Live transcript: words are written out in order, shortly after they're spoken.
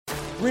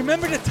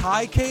Remember the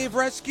Thai cave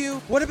rescue?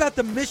 What about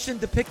the mission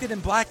depicted in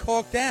Black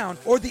Hawk Down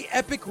or the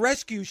epic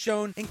rescue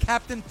shown in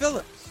Captain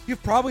Phillips?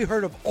 You've probably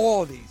heard of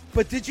all of these,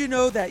 but did you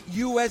know that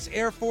U.S.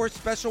 Air Force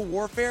Special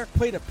Warfare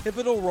played a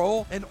pivotal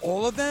role in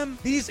all of them?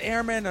 These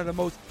airmen are the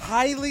most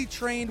highly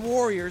trained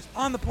warriors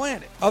on the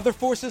planet. Other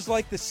forces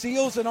like the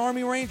SEALs and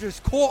Army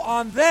Rangers call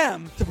on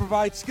them to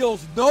provide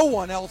skills no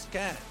one else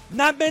can.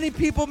 Not many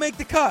people make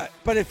the cut,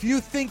 but if you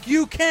think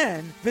you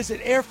can,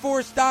 visit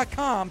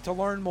airforce.com to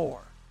learn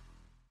more.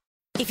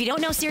 If you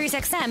don't know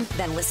SiriusXM,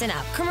 then listen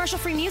up.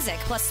 Commercial-free music,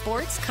 plus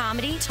sports,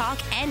 comedy, talk,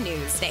 and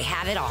news. They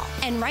have it all.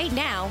 And right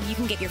now, you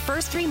can get your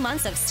first 3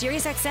 months of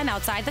SiriusXM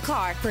outside the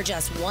car for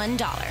just $1.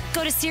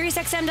 Go to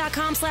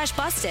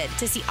SiriusXM.com/busted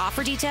to see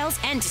offer details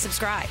and to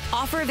subscribe.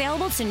 Offer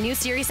available to new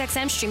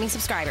SiriusXM streaming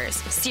subscribers.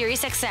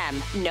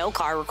 SiriusXM, no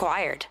car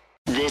required.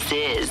 This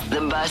is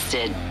the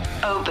Busted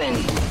Open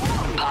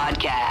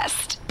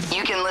Podcast.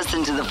 You can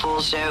listen to the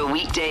full show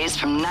weekdays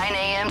from 9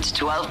 a.m. to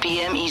 12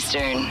 p.m.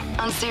 Eastern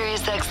on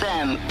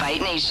SiriusXM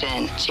Fight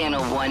Nation,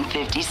 channel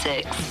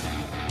 156.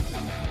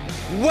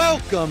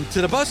 Welcome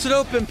to the Busted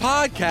Open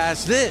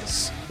Podcast.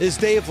 This is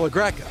Dave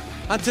LaGreca.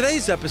 On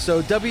today's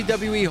episode,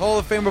 WWE Hall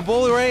of Famer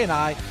Bully Ray and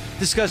I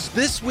discuss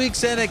this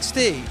week's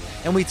NXT,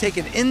 and we take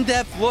an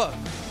in-depth look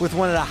with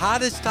one of the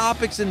hottest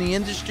topics in the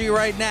industry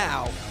right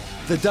now,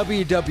 the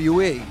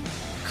WWE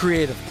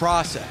creative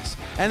process.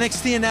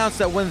 NXT announced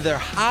that one of their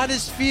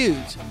hottest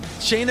feuds,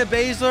 Shayna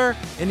Baszler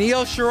and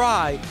Io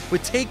Shirai,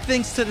 would take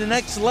things to the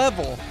next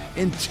level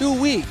in 2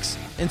 weeks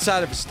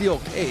inside of a steel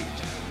cage.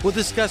 We'll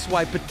discuss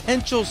why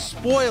potential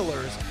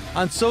spoilers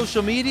on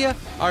social media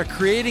are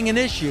creating an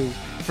issue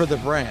for the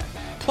brand.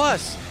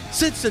 Plus,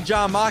 since the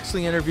Jon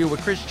Moxley interview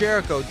with Chris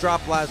Jericho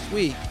dropped last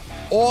week,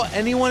 all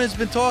anyone has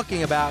been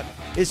talking about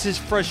is his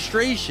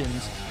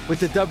frustrations with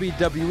the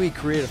WWE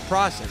creative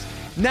process.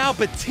 Now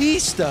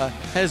Batista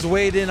has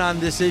weighed in on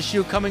this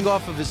issue coming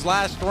off of his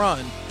last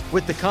run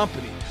with the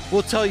company.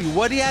 We'll tell you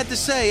what he had to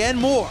say and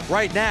more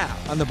right now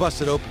on the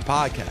Busted Open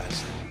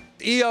Podcast.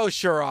 Io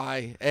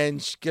Shirai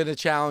and going to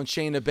challenge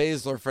Shayna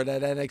Baszler for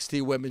that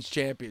NXT Women's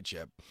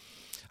Championship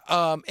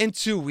in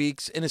 2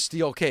 weeks in a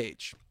steel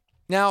cage.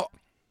 Now,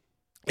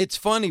 it's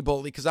funny,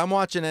 Bully, because I'm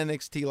watching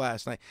NXT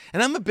last night,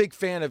 and I'm a big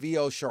fan of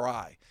Io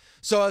Shirai.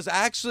 So I was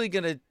actually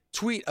going to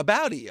tweet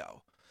about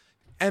Io.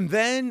 And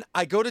then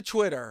I go to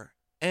Twitter,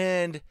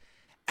 and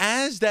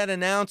as that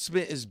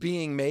announcement is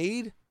being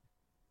made,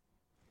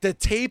 the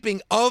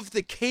taping of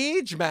the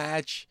cage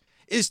match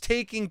is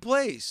taking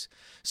place.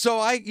 So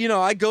I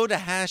go to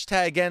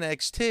hashtag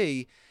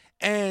NXT,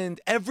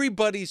 and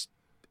everybody's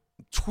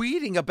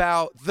tweeting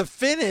about the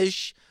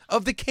finish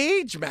of the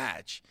cage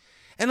match.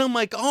 And I'm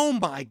like, oh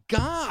my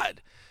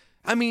God.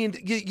 I mean,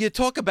 you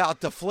talk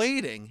about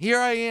deflating. Here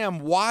I am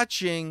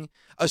watching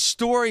a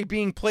story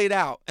being played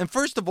out. And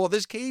first of all,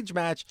 this cage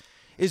match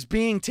is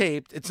being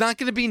taped. It's not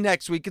going to be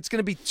next week. It's going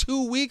to be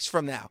 2 weeks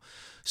from now.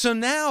 So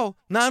now,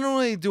 not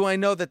only do I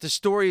know that the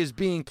story is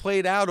being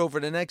played out over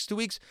the next 2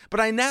 weeks, but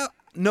I now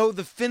know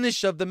the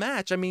finish of the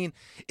match. I mean,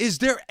 is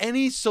there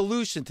any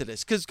solution to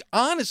this? Because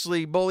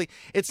honestly, Bully,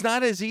 it's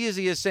not as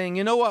easy as saying,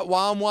 you know what,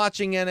 while I'm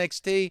watching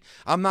NXT,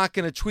 I'm not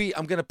going to tweet.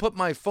 I'm going to put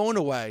my phone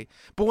away.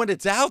 But when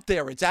it's out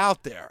there, it's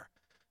out there.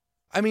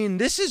 I mean,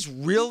 this is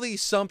really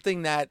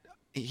something that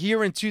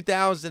here in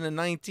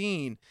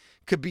 2019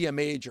 could be a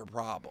major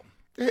problem.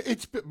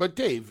 But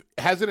Dave,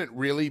 hasn't it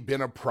really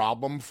been a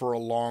problem for a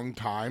long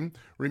time?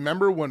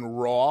 Remember when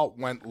Raw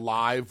went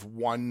live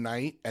one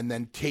night and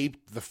then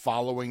taped the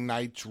following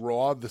night's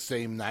Raw the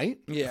same night?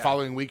 Yeah. The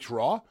following week's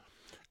Raw?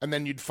 And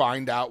then you'd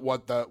find out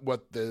what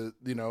the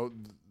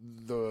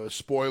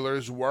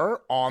spoilers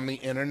were on the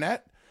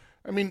internet.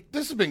 I mean,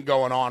 this has been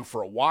going on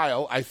for a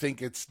while. I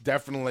think it's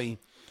definitely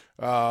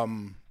a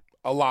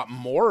lot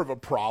more of a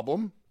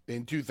problem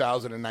in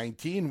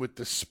 2019 with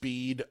the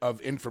speed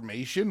of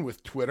information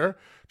with Twitter.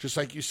 Just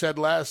like you said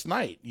last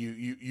night,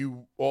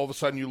 you all of a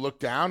sudden you look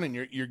down and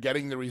you're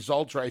getting the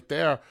results right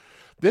there.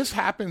 This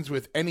happens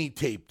with any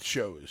taped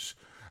shows.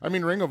 I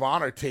mean, Ring of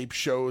Honor tapes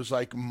shows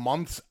like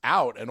months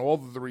out and all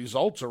of the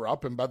results are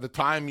up, and by the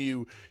time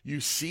you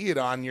see it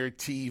on your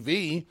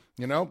TV,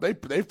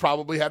 they've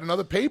probably had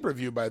another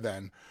pay-per-view by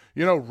then.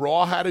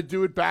 Raw had to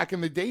do it back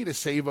in the day to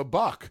save a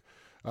buck.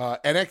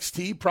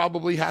 NXT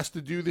probably has to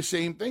do the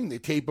same thing. They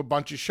tape a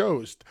bunch of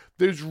shows.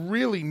 There's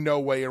really no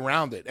way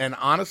around it. And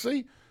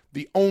honestly,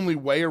 the only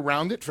way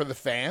around it for the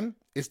fan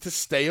is to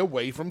stay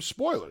away from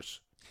spoilers.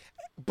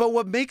 But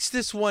what makes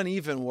this one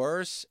even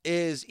worse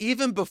is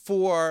even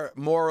before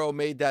Mauro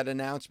made that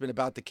announcement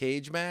about the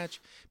cage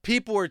match,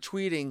 people were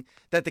tweeting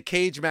that the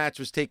cage match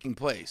was taking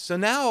place. So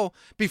now,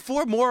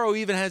 before Mauro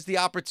even has the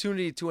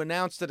opportunity to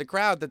announce to the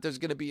crowd that there's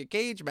going to be a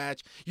cage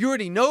match, you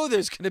already know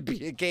there's going to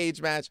be a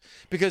cage match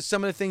because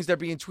some of the things that are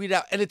being tweeted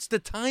out, and it's the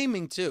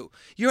timing too.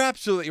 You're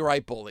absolutely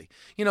right, Bully.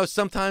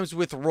 Sometimes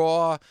with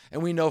Raw,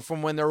 and we know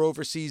from when they're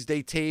overseas,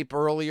 they tape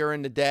earlier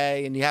in the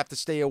day, and you have to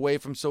stay away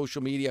from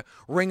social media.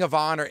 Ring of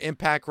Honor,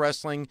 Impact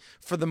Wrestling,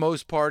 for the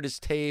most part, is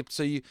taped.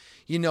 So you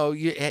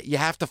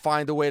have to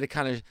find a way to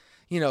kind of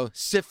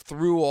sift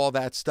through all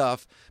that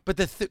stuff. But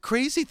the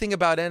crazy thing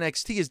about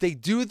NXT is they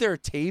do their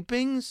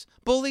tapings,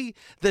 Bully,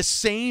 the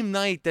same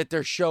night that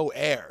their show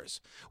airs,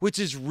 which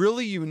is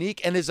really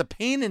unique and is a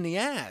pain in the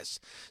ass.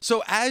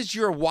 So as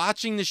you're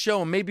watching the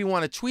show and maybe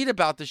want to tweet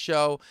about the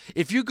show,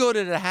 if you go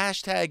to the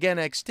hashtag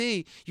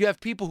NXT, you have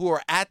people who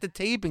are at the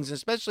tapings,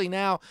 especially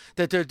now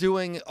that they're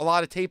doing a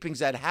lot of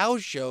tapings at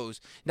house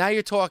shows. Now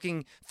you're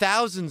talking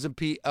thousands of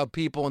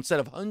people instead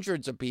of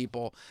hundreds of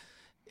people.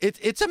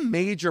 It's a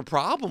major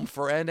problem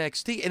for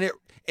NXT, and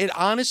it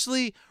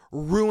honestly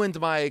ruined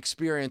my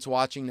experience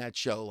watching that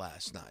show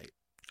last night.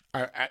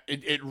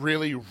 It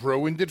really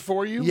ruined it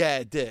for you? Yeah,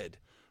 it did.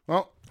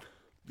 Well,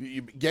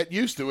 you get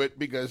used to it,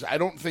 because I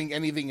don't think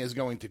anything is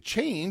going to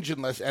change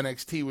unless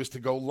NXT was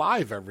to go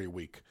live every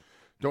week.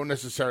 Don't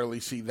necessarily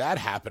see that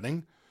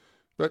happening.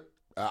 But,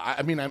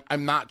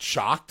 I'm not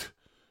shocked.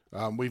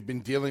 We've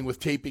been dealing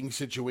with taping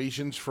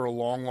situations for a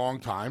long,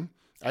 long time.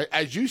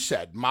 As you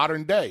said,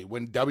 modern day,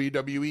 when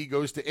WWE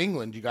goes to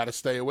England, you got to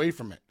stay away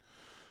from it.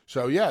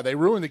 So, yeah, they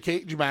ruined the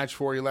cage match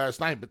for you last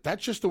night, but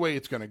that's just the way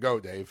it's going to go,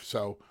 Dave.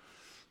 So,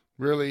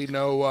 really,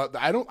 no,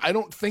 I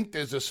don't think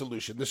there's a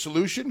solution. The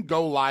solution,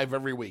 go live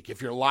every week.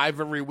 If you're live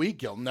every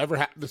week, you'll never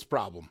have this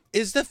problem.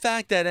 Is the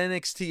fact that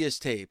NXT is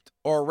taped,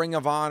 or Ring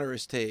of Honor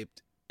is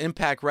taped,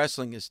 Impact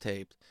Wrestling is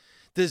taped,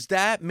 does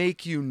that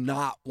make you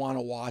not want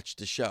to watch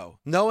the show?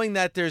 Knowing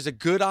that there's a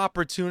good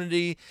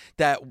opportunity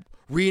that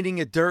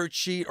reading a dirt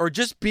sheet or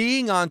just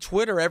being on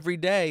Twitter every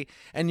day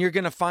and you're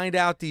going to find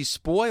out these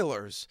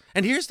spoilers.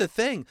 And here's the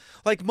thing,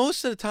 like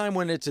most of the time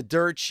when it's a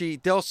dirt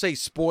sheet, they'll say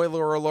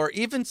spoiler alert,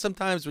 even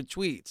sometimes with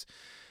tweets.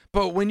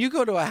 But when you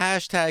go to a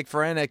hashtag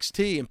for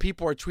NXT and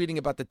people are tweeting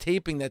about the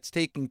taping that's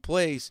taking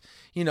place,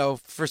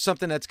 for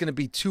something that's going to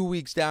be 2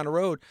 weeks down the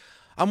road,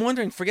 I'm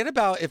wondering, forget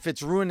about if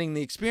it's ruining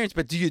the experience,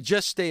 but do you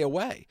just stay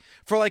away?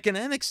 For like an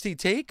NXT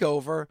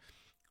TakeOver,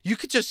 you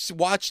could just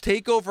watch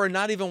TakeOver and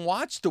not even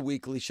watch the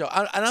weekly show.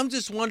 And I'm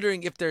just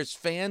wondering if there's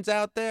fans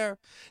out there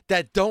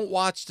that don't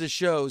watch the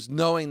shows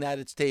knowing that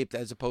it's taped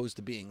as opposed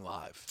to being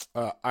live.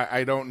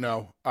 I don't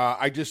know.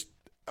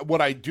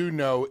 What I do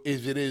know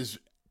is it is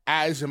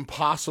as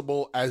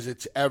impossible as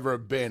it's ever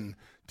been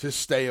to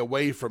stay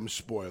away from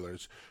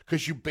spoilers,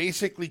 because you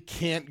basically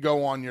can't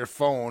go on your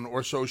phone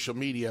or social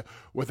media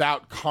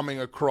without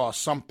coming across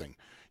something.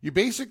 You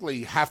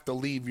basically have to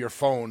leave your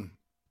phone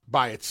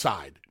by its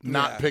side,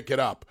 not pick it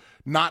up,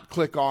 not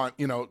click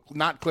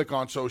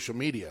on social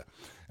media.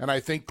 And I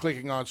think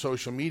clicking on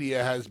social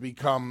media has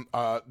become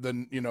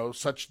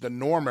such the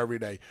norm every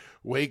day.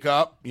 Wake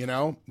up,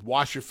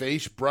 wash your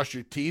face, brush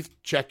your teeth,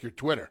 check your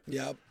Twitter.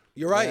 Yep.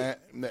 You're right.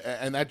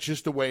 And that's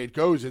just the way it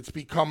goes. It's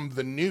become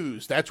the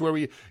news. That's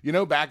where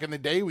back in the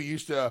day, we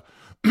used to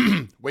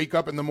wake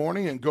up in the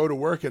morning and go to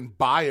work and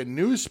buy a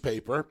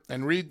newspaper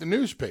and read the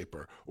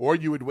newspaper. Or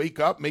you would wake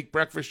up, make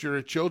breakfast for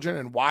your children,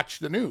 and watch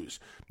the news.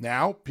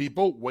 Now,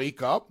 people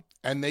wake up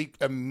and they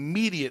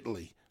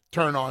immediately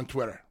turn on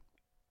Twitter.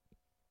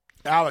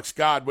 Alex,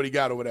 God, what do you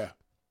got over there?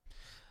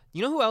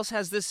 You know who else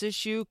has this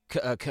issue?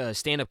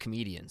 Stand-up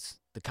comedians.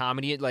 The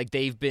comedy,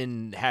 they've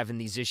been having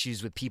these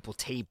issues with people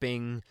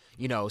taping,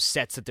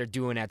 sets that they're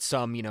doing at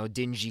some,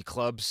 dingy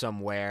club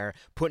somewhere,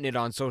 putting it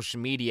on social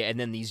media, and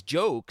then these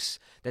jokes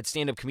that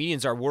stand-up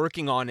comedians are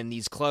working on in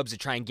these clubs to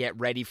try and get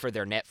ready for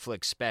their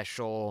Netflix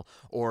special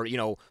or,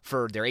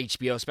 for their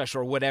HBO special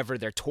or whatever,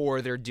 their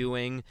tour they're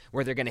doing,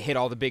 where they're going to hit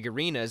all the big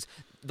arenas.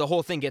 The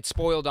whole thing gets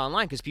spoiled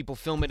online because people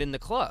film it in the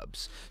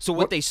clubs. So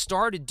what they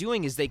started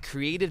doing is they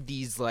created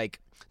these, they're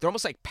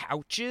almost like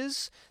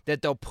pouches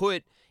that they'll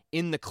put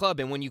in the club,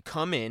 and when you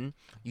come in,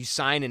 you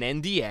sign an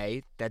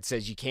NDA that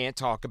says you can't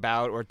talk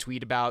about or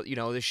tweet about,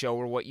 the show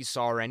or what you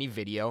saw or any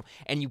video,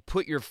 and you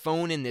put your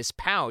phone in this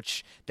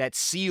pouch that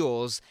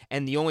seals,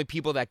 and the only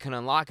people that can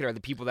unlock it are the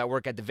people that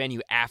work at the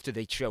venue after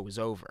the show is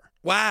over.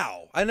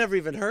 Wow, I never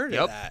even heard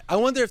of that. I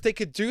wonder if they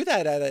could do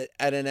that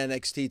at an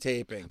NXT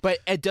taping. But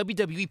at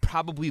WWE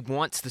probably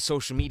wants the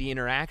social media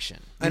interaction.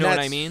 You know what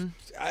I mean?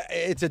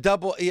 It's a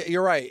double.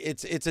 You're right.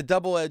 It's a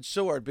double-edged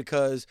sword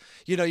because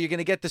you're going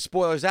to get the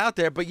spoilers out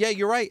there. But yeah,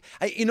 you're right.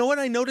 You know what?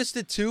 I noticed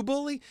it too,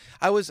 Bully.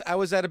 I was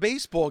at a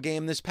baseball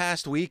game this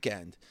past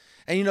weekend.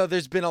 And,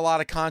 there's been a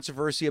lot of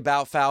controversy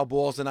about foul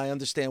balls, and I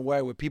understand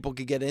where people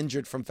could get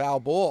injured from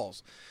foul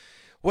balls.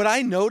 What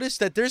I noticed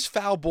that there's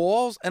foul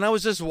balls, and I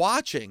was just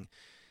watching.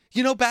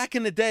 Back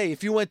in the day,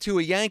 if you went to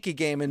a Yankee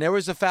game and there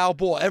was a foul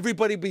ball,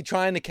 everybody would be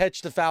trying to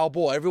catch the foul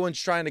ball. Everyone's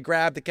trying to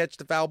grab to catch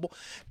the foul ball.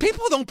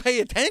 People don't pay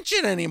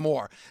attention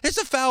anymore. It's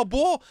a foul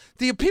ball.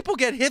 The people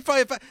get hit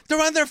by they're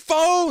on their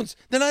phones.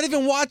 They're not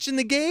even watching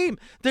the game.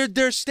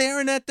 They're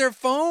staring at their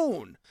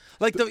phone.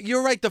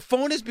 You're right. The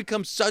phone has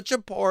become such a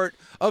part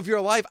of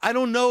your life. I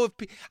don't know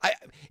if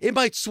it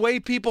might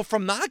sway people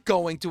from not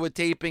going to a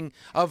taping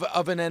of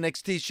an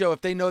NXT show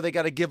if they know they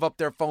got to give up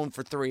their phone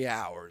for 3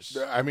 hours.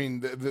 I mean,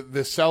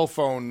 the cell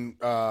phone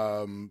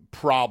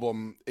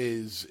problem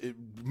is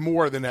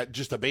more than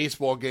just a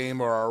baseball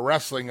game or a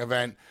wrestling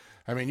event.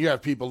 I mean, you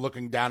have people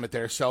looking down at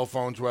their cell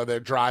phones while they're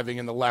driving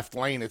in the left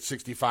lane at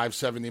 65,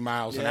 70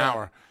 miles an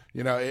hour.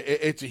 You know,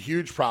 it's a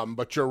huge problem,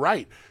 but you're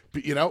right.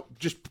 You know,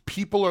 just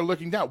people are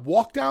looking down.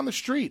 Walk down the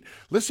street.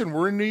 Listen,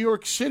 we're in New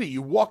York City.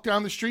 You walk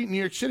down the street in New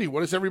York City.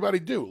 What does everybody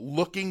do?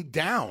 Looking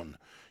down.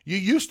 You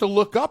used to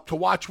look up to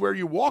watch where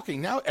you're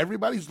walking. Now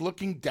everybody's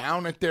looking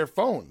down at their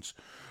phones.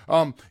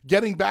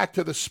 Getting back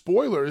to the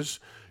spoilers,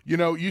 you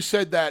know, you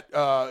said that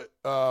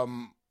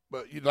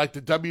like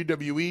the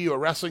WWE or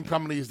wrestling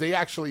companies, they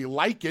actually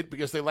like it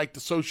because they like the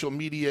social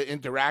media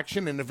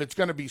interaction. And if it's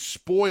going to be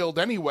spoiled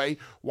anyway,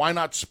 why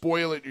not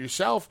spoil it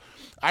yourself?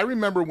 I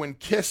remember when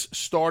Kiss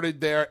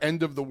started their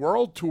End of the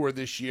World tour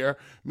this year,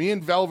 me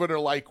and Velvet are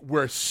like,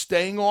 we're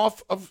staying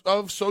off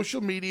of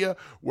social media.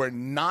 We're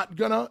not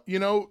going to, you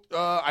know,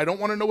 I don't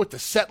want to know what the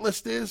set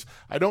list is.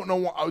 I don't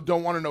want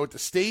to know what the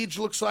stage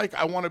looks like.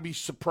 I want to be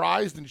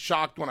surprised and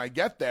shocked when I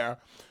get there.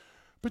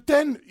 But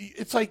then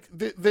it's like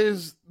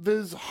there's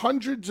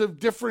hundreds of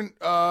different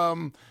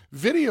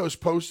videos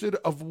posted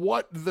of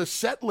what the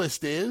set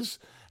list is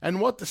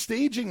and what the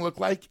staging looked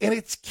like, and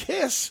it's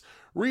Kiss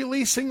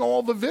releasing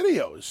all the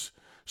videos.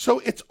 So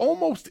it's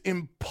almost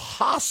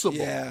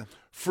impossible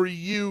for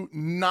you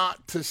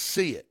not to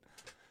see it.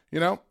 You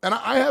know, and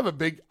I have a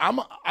big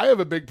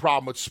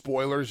problem with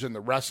spoilers in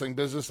the wrestling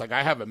business. Like,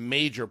 I have a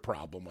major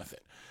problem with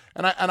it,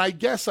 and I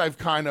guess I've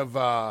kind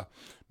of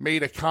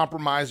made a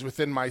compromise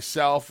within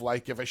myself.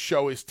 Like, if a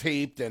show is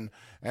taped and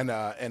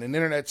an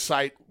internet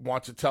site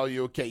wants to tell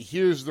you, okay,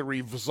 here's the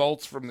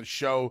results from the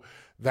show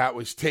that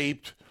was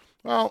taped.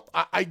 Well,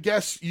 I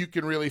guess you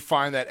can really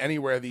find that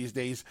anywhere these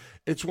days.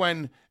 It's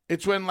when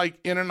like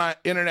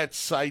internet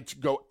sites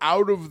go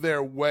out of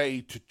their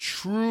way to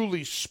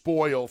truly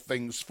spoil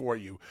things for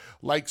you,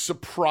 like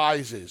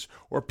surprises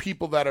or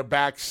people that are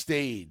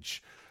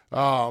backstage.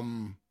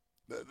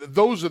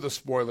 Those are the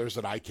spoilers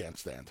that I can't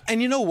stand.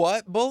 And you know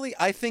what, Bully?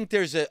 I think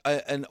there's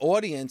an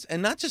audience,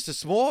 and not just a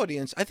small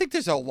audience. I think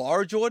there's a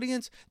large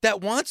audience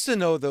that wants to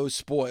know those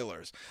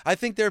spoilers. I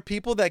think there are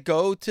people that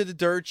go to the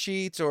dirt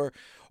sheets or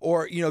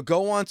you know,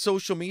 go on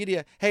social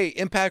media. Hey,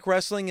 Impact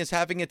Wrestling is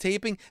having a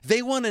taping.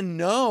 They want to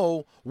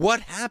know what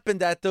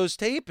happened at those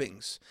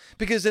tapings,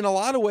 because in a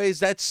lot of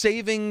ways that's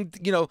saving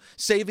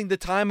the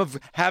time of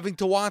having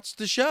to watch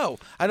the show.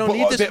 I don't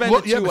need to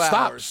spend 2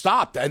 hours.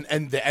 Stop.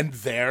 And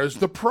there's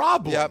the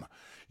problem. Yep.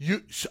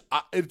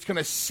 It's going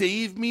to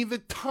save me the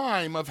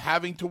time of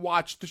having to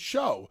watch the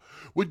show.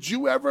 Would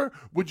you ever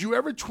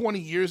 20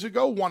 years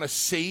ago want to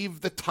save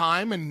the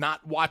time and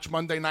not watch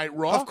Monday Night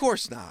Raw? Of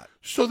course not.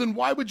 So then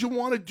why would you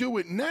want to do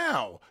it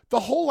now? The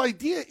whole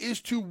idea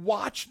is to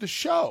watch the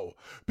show,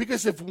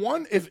 because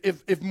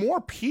if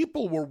more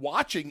people were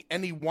watching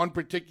any one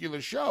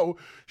particular show,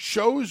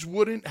 shows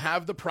wouldn't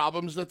have the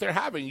problems that they're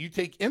having. You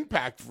take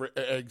Impact, for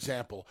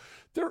example.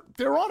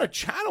 They're on a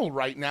channel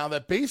right now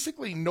that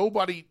basically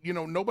nobody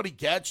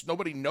gets,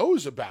 nobody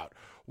knows about.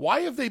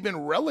 Why have they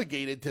been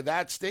relegated to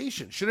that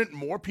station? Shouldn't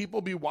more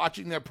people be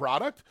watching their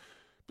product?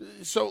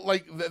 So,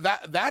 like,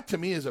 that to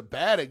me is a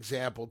bad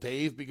example,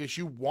 Dave, because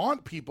you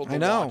want people to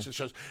watch the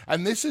shows.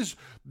 And this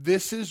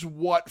is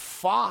what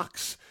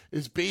Fox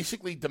is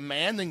basically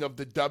demanding of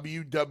the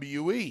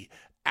WWE.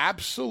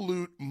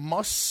 Absolute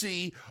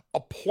must-see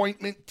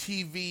appointment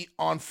TV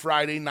on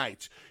Friday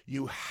nights.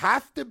 You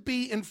have to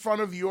be in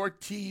front of your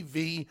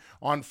TV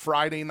on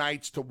Friday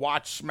nights to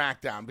watch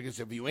SmackDown,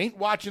 because if you ain't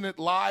watching it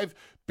live,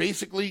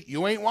 basically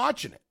you ain't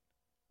watching it.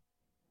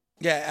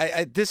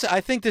 Yeah,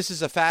 I think this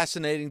is a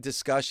fascinating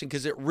discussion,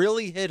 because it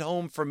really hit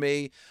home for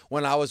me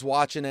when I was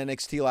watching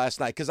NXT last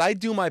night, because I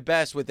do my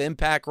best with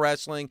Impact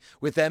Wrestling,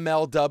 with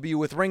MLW,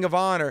 with Ring of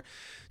Honor,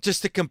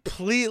 just to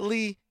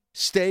completely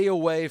stay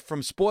away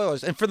from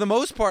spoilers. And for the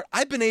most part,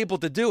 I've been able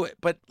to do it.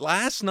 But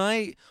last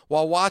night,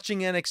 while watching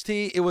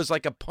NXT, it was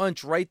like a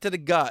punch right to the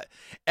gut.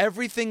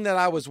 Everything that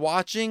I was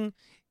watching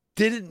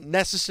didn't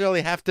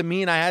necessarily have to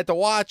mean I had to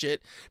watch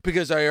it,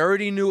 because I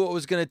already knew what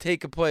was going to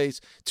take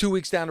place 2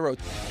 weeks down the road.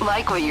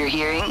 Like what you're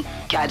hearing?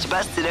 Catch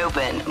Busted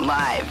Open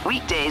live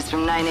weekdays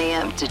from 9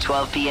 a.m. to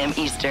 12 p.m.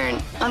 Eastern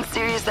on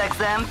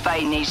SiriusXM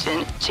Fight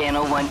Nation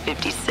Channel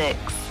 156,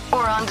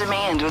 or on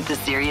demand with the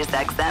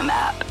SiriusXM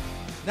app.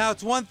 Now,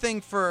 it's one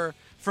thing for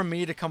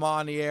me to come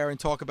on the air and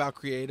talk about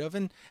creative,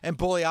 and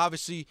Bully,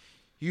 obviously,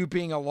 you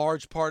being a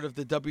large part of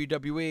the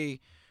WWE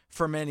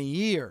for many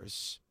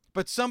years.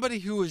 But somebody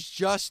who was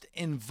just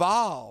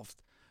involved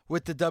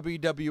with the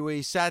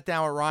WWE sat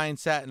down with Ryan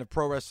Satin of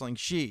Pro Wrestling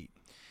Sheet,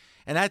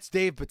 and that's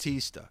Dave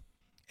Bautista.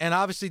 And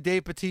obviously,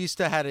 Dave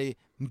Bautista had a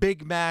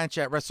big match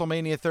at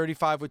WrestleMania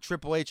 35 with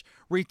Triple H,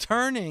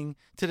 returning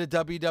to the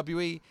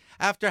WWE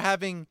after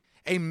having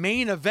a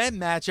main event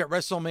match at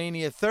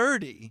WrestleMania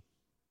 30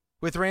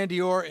 with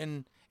Randy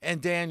Orton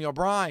and Daniel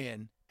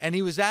Bryan. And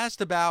he was asked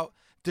about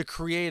the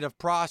creative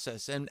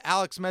process. And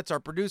Alex Metz, our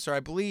producer, I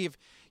believe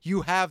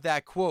you have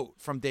that quote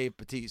from Dave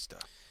Bautista.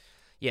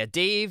 Yeah,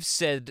 Dave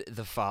said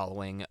the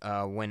following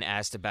when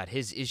asked about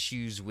his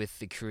issues with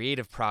the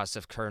creative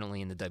process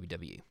currently in the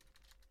WWE.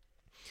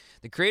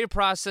 The creative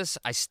process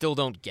I still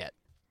don't get.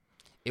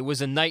 It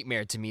was a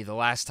nightmare to me the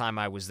last time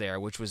I was there,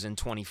 which was in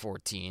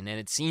 2014, and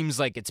it seems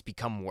like it's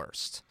become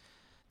worse.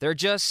 They're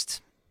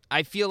just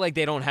I feel like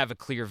they don't have a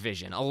clear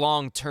vision, a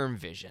long-term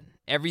vision.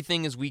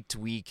 Everything is week to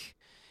week,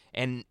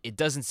 and it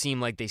doesn't seem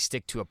like they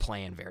stick to a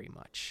plan very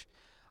much.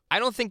 I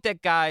don't think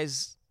that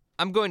guys,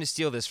 I'm going to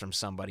steal this from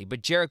somebody,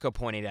 but Jericho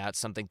pointed out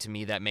something to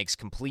me that makes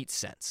complete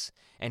sense.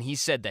 And he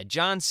said that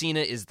John Cena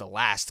is the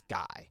last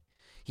guy.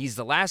 He's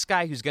the last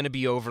guy who's going to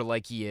be over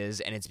like he is,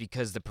 and it's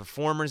because the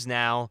performers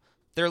now,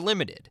 they're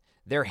limited.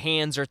 Their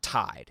hands are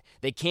tied.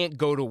 They can't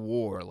go to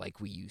war like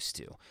we used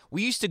to.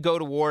 We used to go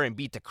to war and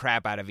beat the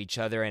crap out of each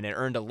other, and it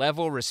earned a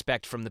level of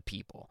respect from the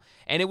people.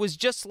 And it was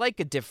just like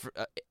a different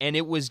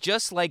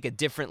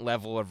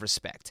level of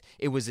respect.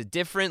 It was a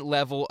different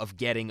level of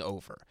getting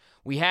over.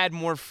 We had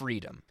more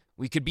freedom.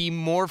 We could be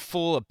more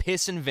full of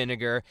piss and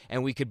vinegar,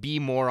 and we could be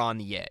more on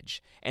the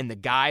edge. And the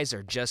guys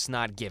are just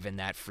not given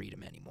that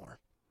freedom anymore.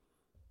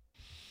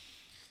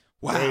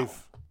 Wow.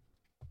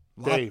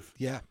 Dave.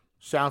 Yeah.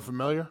 Sound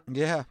familiar?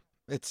 Yeah.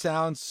 It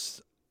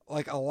sounds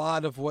like a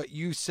lot of what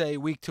you say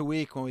week to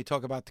week when we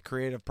talk about the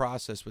creative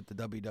process with the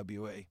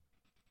WWE.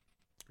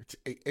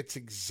 It's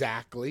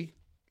exactly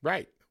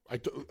right.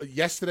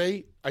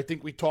 Yesterday, I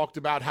think we talked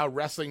about how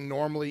wrestling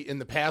normally in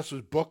the past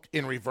was booked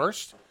in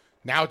reverse.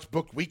 Now it's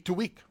booked week to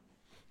week.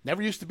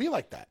 Never used to be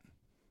like that.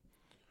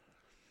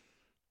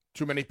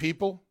 Too many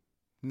people,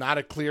 not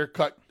a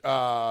clear-cut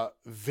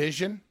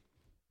vision.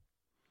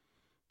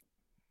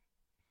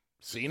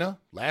 Cena,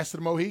 last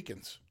of the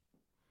Mohicans.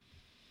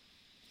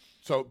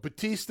 So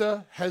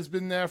Batista has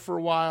been there for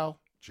a while.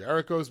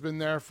 Jericho's been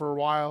there for a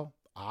while.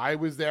 I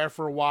was there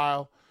for a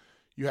while.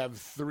 You have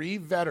three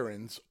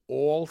veterans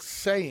all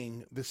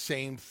saying the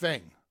same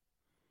thing.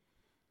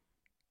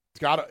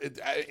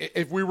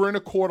 If we were in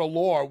a court of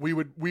law, we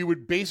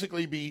would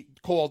basically be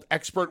called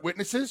expert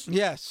witnesses.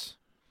 Yes.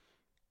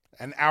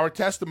 And our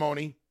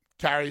testimony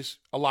carries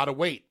a lot of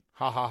weight.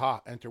 Ha ha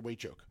ha. Enter weight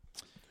joke.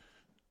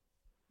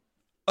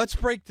 Let's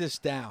break this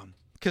down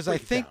because I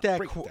think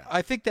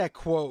that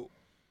quote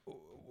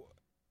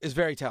is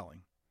very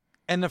telling.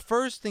 And the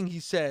first thing he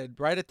said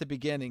right at the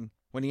beginning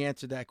when he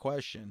answered that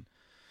question,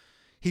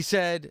 he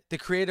said the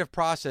creative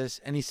process,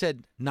 and he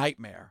said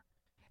nightmare.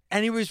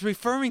 And he was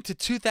referring to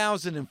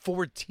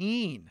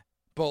 2014,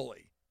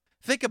 Bully.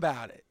 Think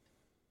about it.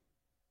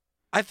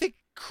 I think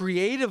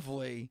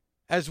creatively,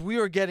 as we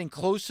were getting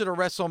closer to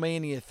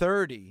WrestleMania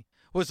 30,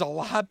 was a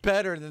lot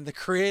better than the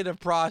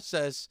creative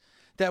process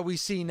that we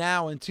see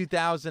now in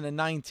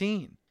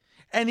 2019.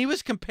 And he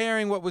was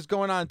comparing what was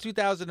going on in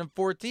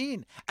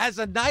 2014 as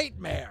a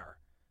nightmare.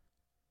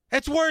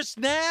 It's worse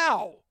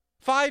now,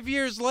 5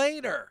 years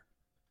later.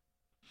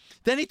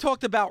 Then he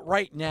talked about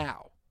right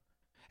now.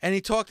 And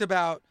he talked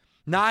about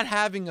not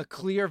having a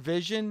clear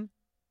vision,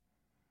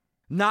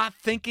 not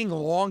thinking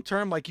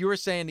long-term, like you were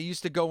saying, it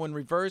used to go in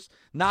reverse,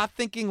 not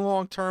thinking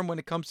long-term when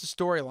it comes to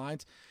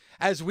storylines.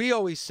 As we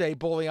always say,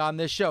 Bully, on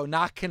this show,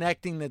 not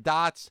connecting the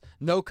dots,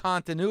 no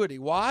continuity.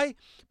 Why?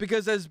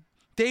 Because as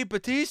Dave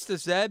Batista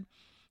said,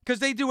 because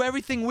they do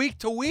everything week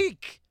to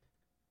week.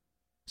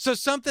 So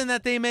something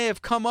that they may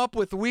have come up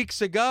with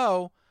weeks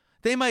ago,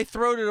 they might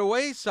throw to the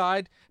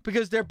wayside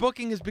because their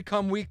booking has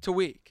become week to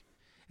week.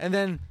 And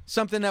then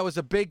something that was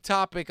a big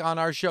topic on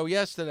our show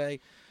yesterday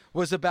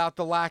was about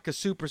the lack of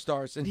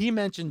superstars. And he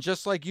mentioned,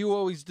 just like you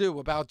always do,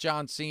 about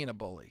John Cena,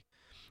 Bully.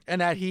 And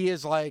that he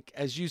is like,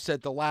 as you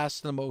said, the last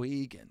of the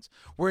Mohicans.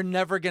 We're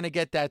never going to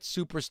get that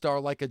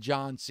superstar like a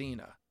John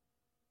Cena.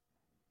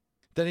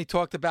 Then he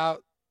talked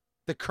about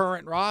the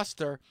current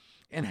roster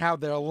and how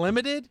they're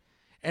limited.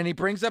 And he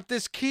brings up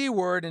this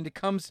keyword, and it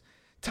comes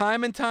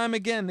time and time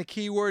again. The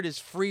keyword is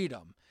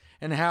freedom,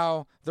 and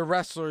how the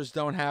wrestlers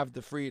don't have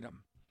the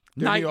freedom.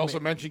 Did he also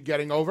mention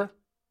getting over?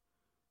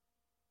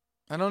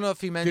 I don't know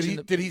if he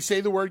mentioned. Did he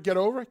say the word get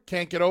over?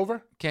 Can't get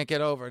over? Can't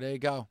get over. There you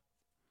go.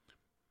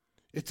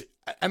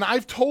 And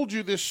I've told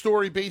you this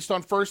story based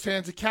on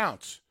firsthand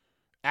accounts.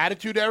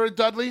 Attitude Era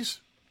Dudley's,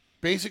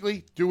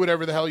 basically, do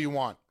whatever the hell you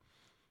want.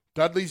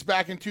 Dudley's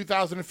back in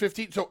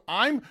 2015. So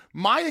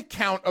my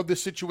account of the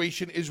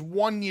situation is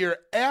 1 year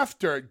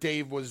after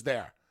Dave was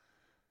there.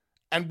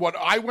 And what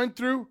I went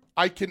through,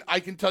 I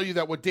can tell you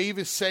that what Dave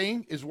is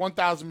saying is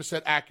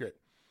 1,000% accurate.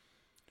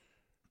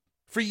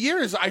 For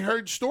years, I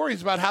heard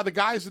stories about how the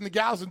guys and the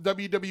gals in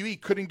WWE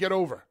couldn't get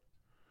over.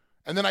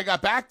 And then I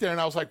got back there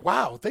and I was like,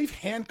 wow, they've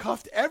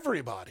handcuffed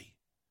everybody.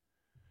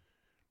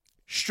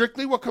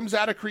 Strictly what comes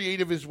out of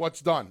creative is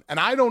what's done. And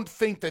I don't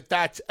think that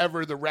that's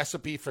ever the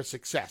recipe for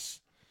success.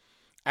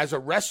 As a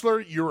wrestler,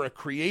 you're a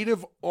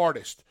creative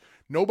artist.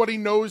 Nobody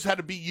knows how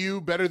to be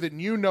you better than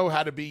you know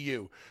how to be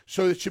you.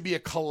 So it should be a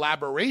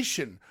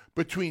collaboration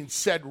between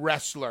said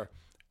wrestler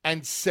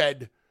and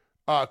said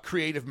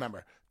creative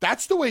member.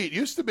 That's the way it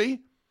used to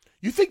be.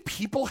 You think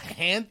people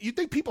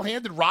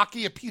handed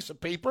Rocky a piece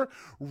of paper?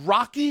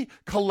 Rocky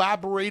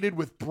collaborated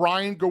with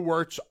Brian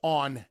Gewirtz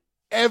on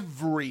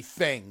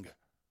everything.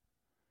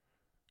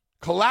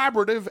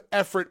 Collaborative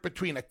effort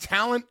between a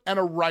talent and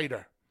a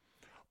writer.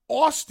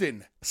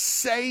 Austin,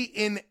 say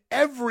in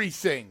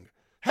everything.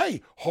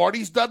 Hey,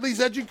 Hardy's, Dudley's,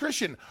 Edge, and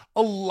Christian,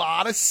 a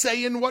lot of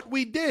say in what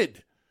we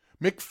did.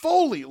 Mick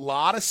Foley, a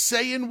lot of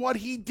say in what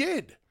he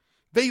did.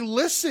 They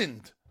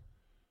listened.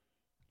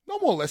 No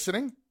more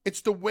listening.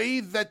 It's the way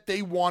that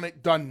they want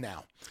it done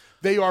now.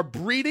 They are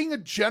breeding a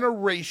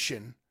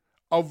generation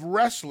of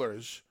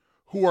wrestlers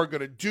who are going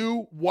to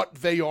do what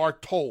they are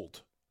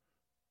told.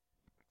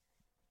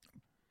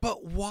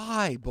 But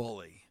why,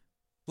 Bully?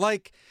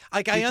 Like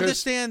I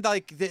understand.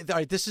 Like, all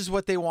right, this is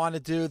what they want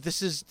to do.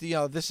 This is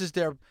this is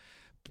their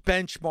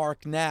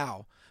benchmark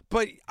now.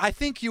 But I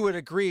think you would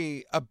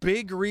agree a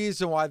big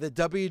reason why the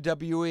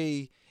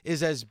WWE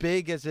is as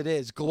big as it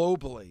is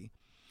globally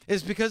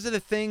is because of the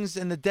things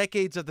in the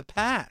decades of the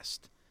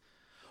past.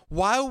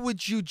 Why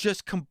would you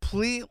just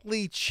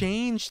completely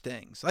change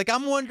things? Like,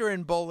 I'm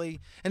wondering, Bully,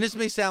 and this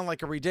may sound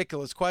like a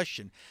ridiculous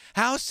question,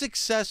 how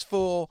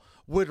successful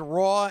would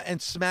Raw and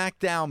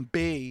SmackDown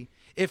be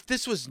if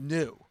this was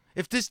new?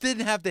 If this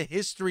didn't have the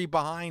history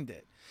behind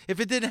it? If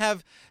it didn't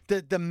have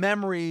the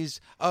memories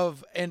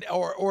of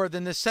or the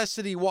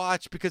necessity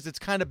watch because it's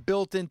kind of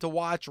built in to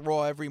watch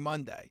Raw every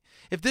Monday.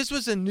 If this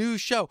was a new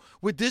show,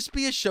 would this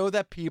be a show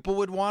that people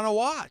would want to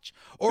watch?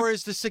 Or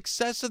is the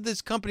success of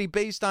this company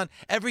based on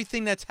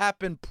everything that's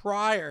happened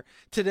prior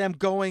to them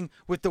going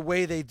with the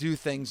way they do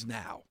things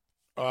now?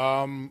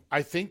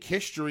 I think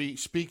history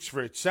speaks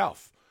for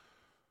itself.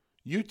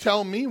 You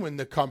tell me when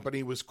the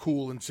company was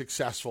cool and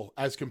successful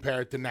as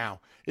compared to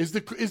now. Is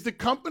the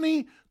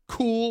company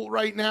cool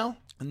right now?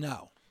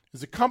 No. Is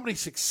the company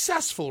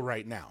successful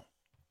right now?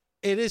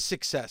 It is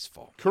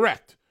successful.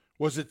 Correct.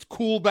 Was it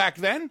cool back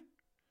then?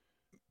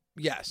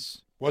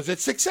 Yes. Was it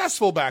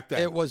successful back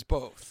then? It was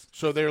both.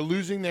 So they're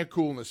losing their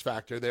coolness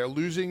factor. They're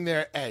losing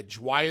their edge.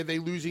 Why are they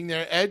losing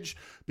their edge?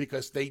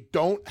 Because they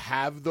don't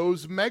have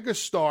those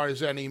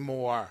megastars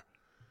anymore.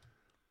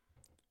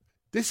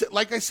 This,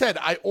 like I said,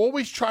 I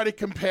always try to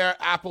compare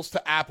apples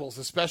to apples,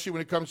 especially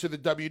when it comes to the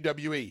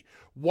WWE.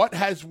 What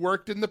has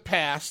worked in the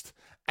past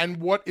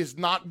and what is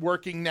not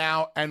working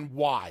now and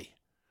why?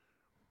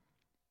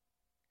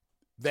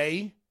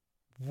 They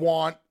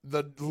want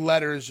the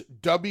letters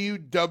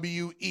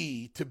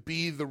WWE to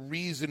be the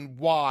reason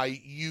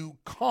why you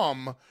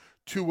come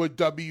to a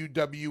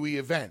WWE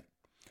event.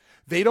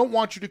 They don't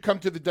want you to come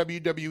to the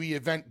WWE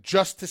event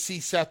just to see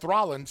Seth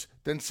Rollins,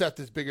 then Seth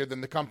is bigger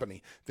than the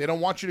company. They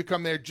don't want you to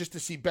come there just to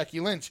see Becky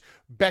Lynch.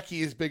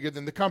 Becky is bigger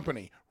than the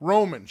company.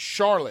 Roman,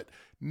 Charlotte.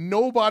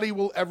 Nobody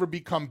will ever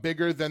become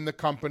bigger than the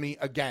company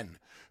again.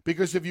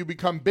 Because if you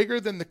become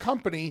bigger than the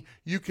company,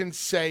 you can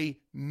say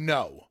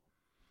no.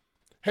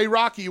 Hey,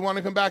 Rocky, you want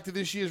to come back to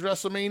this year's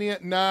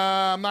WrestleMania?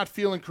 Nah, I'm not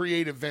feeling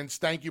creative, Vince.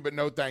 Thank you, but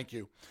no thank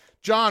you.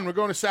 John, we're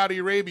going to Saudi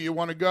Arabia. You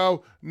want to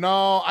go?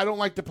 No, I don't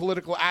like the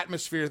political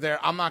atmosphere there.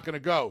 I'm not going to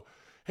go.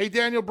 Hey,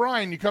 Daniel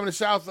Bryan, you coming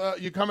to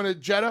you coming to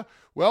Jeddah?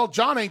 Well,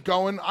 John ain't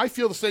going. I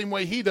feel the same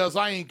way he does.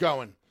 I ain't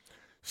going.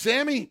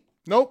 Sammy,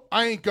 nope,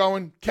 I ain't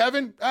going.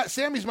 Kevin,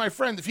 Sammy's my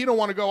friend. If you don't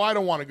want to go, I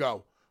don't want to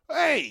go.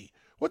 Hey,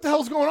 what the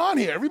hell's going on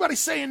here? Everybody's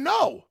saying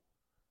no.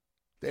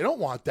 They don't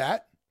want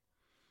that.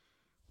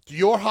 Do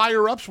your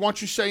higher-ups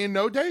want you saying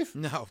no, Dave?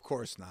 No, of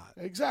course not.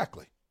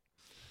 Exactly.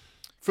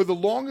 For the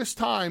longest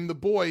time, the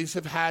boys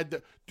have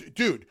had,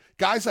 dude,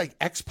 guys like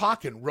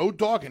X-Pac and Road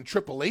Dogg and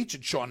Triple H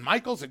and Shawn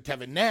Michaels and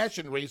Kevin Nash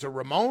and Razor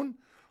Ramon,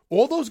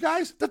 all those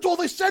guys, that's all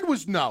they said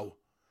was no.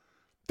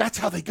 That's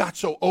how they got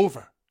so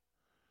over.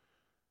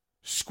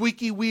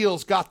 Squeaky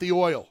wheels got the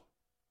oil.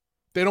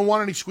 They don't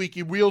want any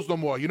squeaky wheels no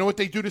more. You know what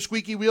they do to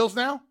squeaky wheels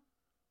now?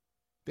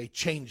 They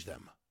change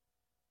them.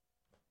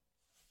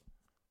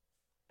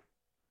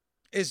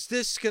 Is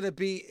this going to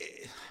be...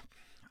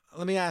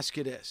 Let me ask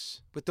you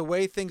this. With the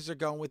way things are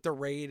going with the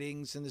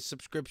ratings and the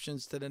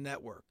subscriptions to the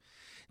network,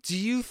 do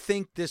you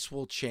think this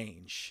will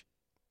change?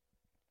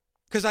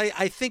 Because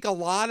I think a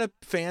lot of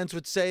fans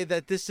would say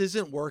that this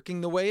isn't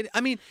working the way... I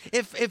mean,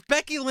 if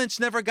Becky Lynch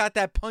never got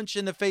that punch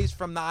in the face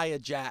from Nia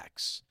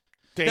Jax,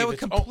 Dave, that would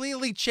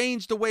completely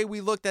change the way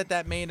we looked at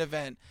that main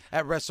event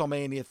at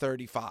WrestleMania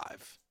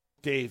 35.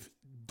 Dave,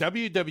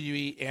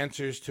 WWE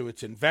answers to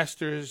its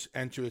investors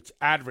and to its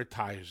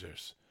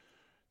advertisers.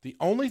 The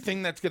only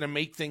thing that's going to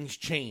make things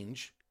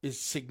change is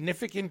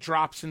significant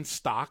drops in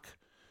stock,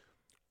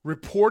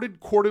 reported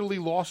quarterly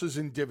losses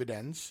in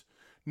dividends,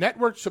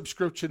 network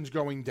subscriptions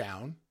going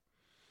down,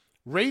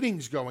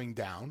 ratings going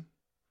down,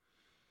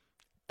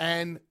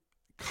 and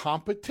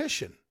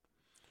competition.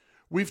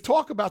 We've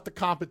talked about the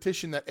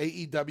competition that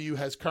AEW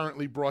has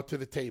currently brought to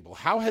the table.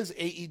 How has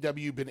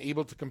AEW been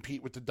able to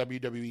compete with the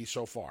WWE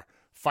so far?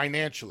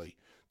 Financially.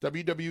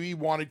 WWE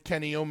wanted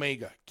Kenny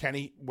Omega.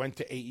 Kenny went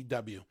to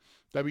AEW.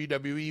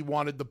 WWE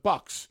wanted the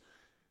Bucks.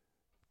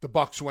 The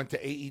Bucks went to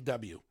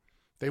AEW.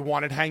 They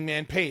wanted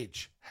Hangman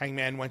Page.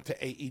 Hangman went to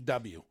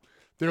AEW.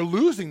 They're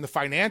losing the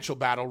financial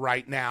battle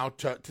right now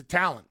to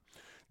talent.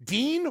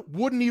 Dean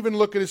wouldn't even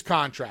look at his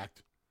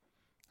contract.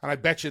 And I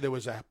bet you there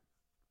was a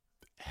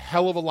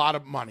hell of a lot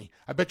of money.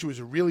 I bet you it was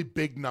a really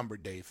big number,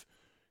 Dave.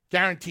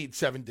 Guaranteed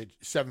seven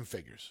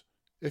figures.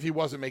 If he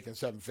wasn't making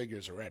 7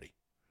 figures already.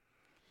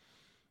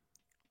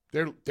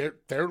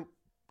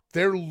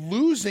 They're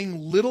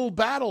losing little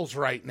battles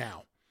right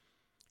now.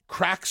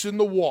 Cracks in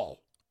the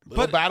wall.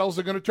 Little battles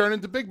are going to turn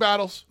into big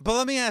battles. But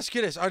let me ask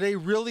you this. Are they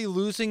really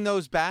losing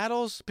those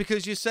battles?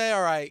 Because you say,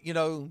 all right,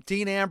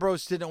 Dean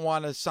Ambrose didn't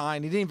want to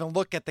sign. He didn't even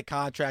look at the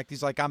contract.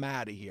 He's like, I'm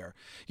out of here.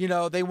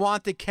 They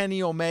wanted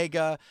Kenny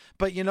Omega,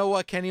 but you know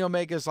what? Kenny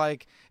Omega's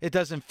like, it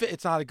doesn't fit.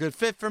 It's not a good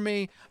fit for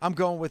me. I'm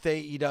going with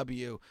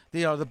AEW.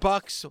 The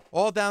Bucks,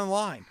 all down the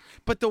line.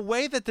 But the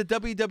way that the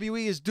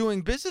WWE is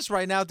doing business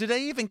right now, do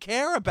they even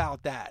care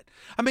about that?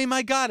 I mean,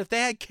 my God, if they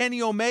had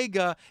Kenny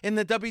Omega in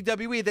the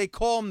WWE, they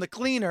call him the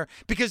cleaner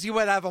because he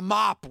would have a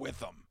mop with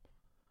him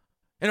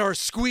or a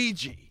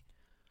squeegee.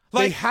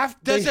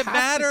 Does it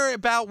matter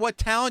about what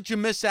talent you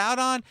miss out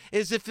on?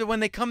 Is if when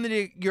they come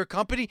to your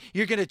company,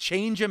 you're going to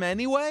change them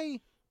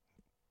anyway?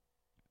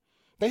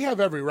 They have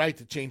every right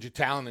to change a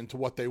talent into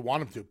what they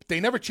want them to. But they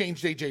never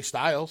changed AJ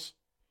Styles.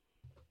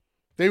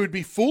 They would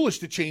be foolish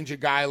to change a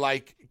guy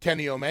like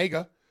Kenny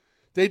Omega.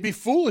 They'd be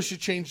foolish to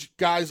change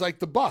guys like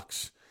the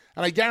Bucks.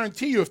 And I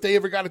guarantee you, if they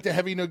ever got into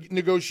heavy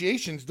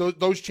negotiations,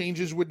 those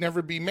changes would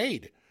never be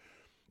made.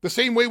 The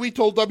same way we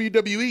told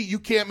WWE, you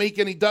can't make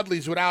any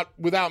Dudleys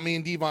without me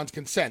and Devon's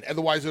consent.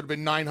 Otherwise, it would have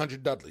been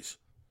 900 Dudleys.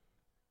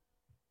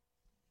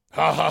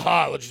 Ha, ha,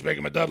 ha. Let's just make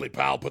him a Dudley,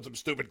 pal. Put some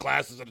stupid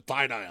glasses and a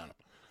tie-dye on him.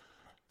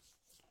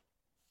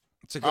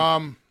 It's a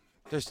good,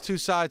 there's two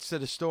sides to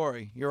the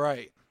story. You're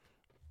right.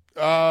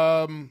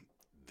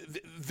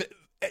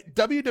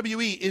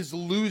 WWE is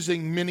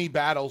losing mini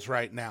battles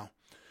right now.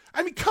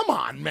 I mean, come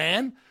on,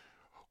 man.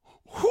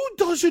 Who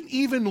doesn't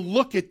even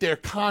look at their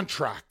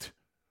contract?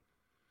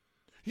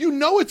 You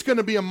know it's going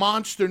to be a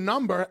monster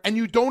number, and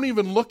you don't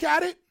even look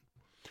at it?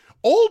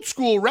 Old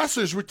school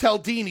wrestlers would tell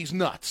Dean he's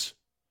nuts.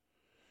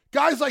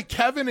 Guys like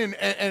Kevin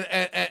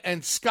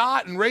and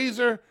Scott and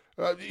Razor,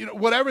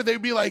 whatever,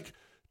 they'd be like,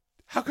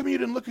 how come you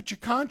didn't look at your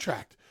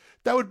contract?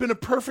 That would have been a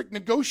perfect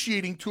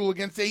negotiating tool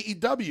against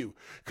AEW.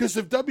 Because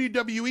if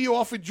WWE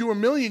offered you $1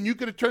 million, you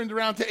could have turned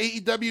around to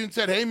AEW and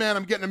said, hey, man,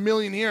 I'm getting $1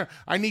 million here.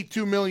 I need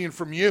 $2 million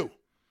from you.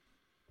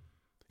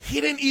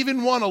 He didn't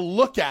even want to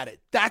look at it.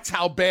 That's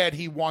how bad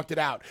he wanted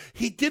out.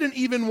 He didn't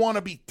even want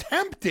to be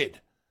tempted.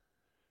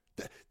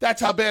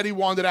 That's how bad he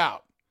wanted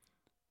out.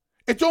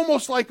 It's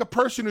almost like a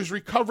person who's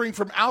recovering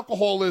from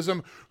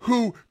alcoholism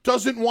who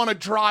doesn't want to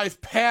drive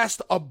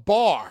past a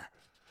bar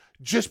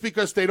just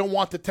because they don't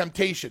want the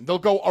temptation. They'll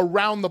go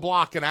around the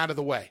block and out of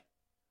the way.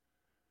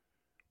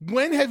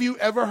 When have you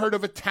ever heard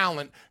of a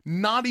talent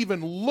not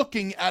even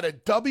looking at a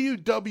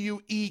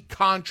WWE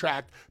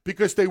contract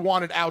because they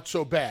want it out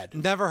so bad?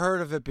 Never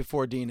heard of it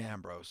before Dean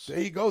Ambrose. There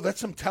you go.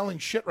 That's some telling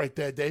shit right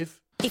there, Dave.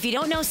 If you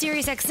don't know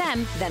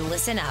SiriusXM, then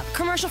listen up.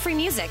 Commercial-free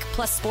music,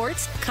 plus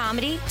sports,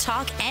 comedy,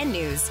 talk, and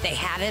news. They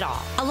have it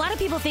all. A lot of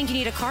people think you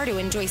need a car to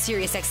enjoy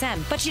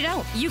SiriusXM, but you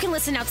don't. You can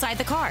listen outside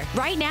the car.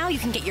 Right now, you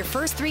can get your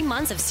first 3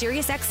 months of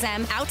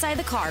SiriusXM outside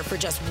the car for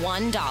just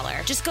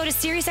 $1. Just go to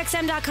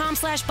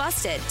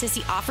SiriusXM.com/busted to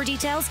see offer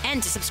details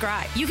and to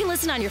subscribe. You can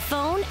listen on your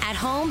phone, at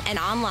home, and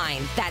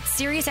online. That's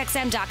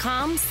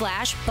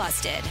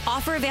SiriusXM.com/busted.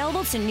 Offer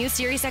available to new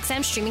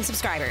SiriusXM streaming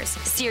subscribers.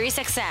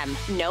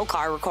 SiriusXM, no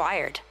car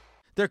required.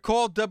 They're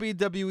called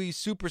WWE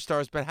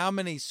superstars, but how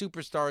many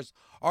superstars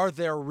are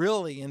there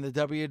really in the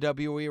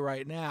WWE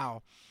right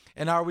now?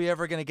 And are we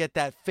ever going to get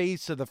that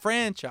face of the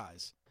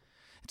franchise?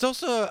 It's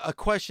also a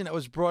question that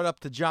was brought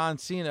up to John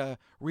Cena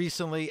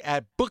recently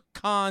at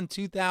BookCon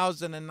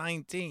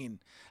 2019.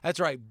 That's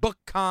right,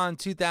 BookCon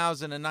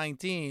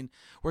 2019,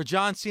 where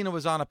John Cena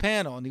was on a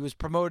panel and he was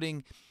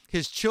promoting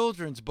his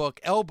children's book,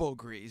 Elbow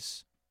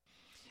Grease.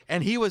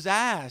 And he was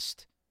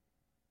asked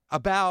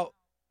about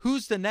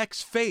who's the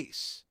next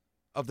face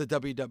of the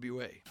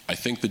WWE. I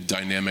think the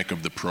dynamic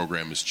of the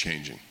program is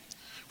changing.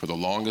 For the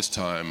longest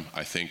time,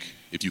 I think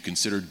if you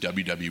consider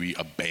WWE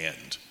a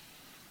band,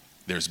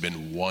 there's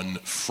been one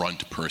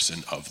front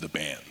person of the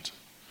band.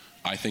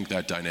 I think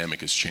that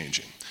dynamic is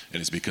changing,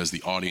 and it's because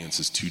the audience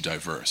is too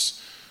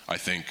diverse. I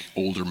think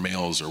older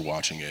males are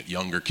watching it,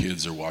 younger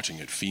kids are watching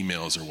it,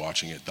 females are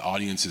watching it. The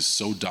audience is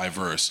so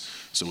diverse,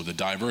 so with a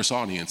diverse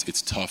audience,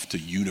 it's tough to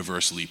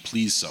universally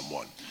please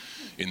someone.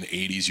 In the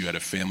 80s, you had a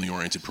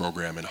family-oriented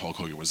program, and Hulk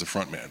Hogan was the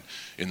front man.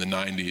 In the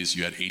 90s,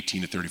 you had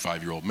 18 to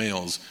 35-year-old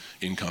males.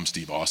 In come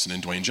Steve Austin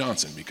and Dwayne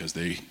Johnson, because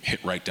they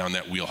hit right down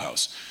that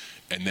wheelhouse.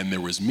 And then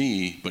there was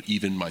me, but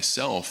even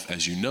myself,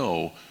 as you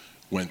know,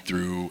 went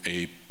through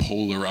a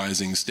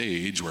polarizing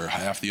stage where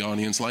half the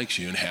audience likes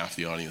you and half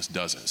the audience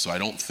doesn't. So I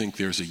don't think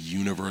there's a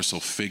universal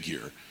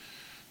figure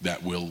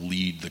that will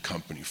lead the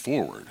company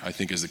forward. I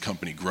think as the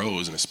company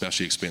grows, and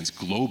especially expands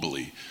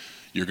globally,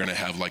 you're going to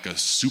have like a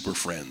super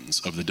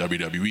friends of the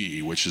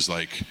WWE, which is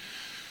like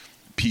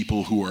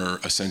people who are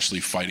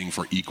essentially fighting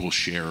for equal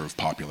share of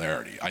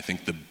popularity. I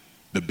think the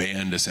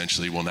band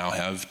essentially will now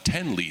have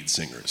 10 lead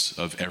singers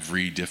of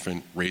every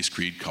different race,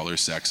 creed, color,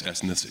 sex,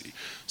 ethnicity.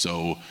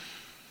 So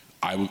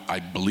I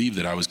believe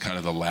that I was kind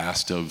of the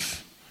last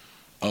of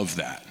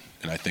that.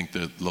 And I think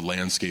the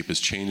landscape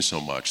has changed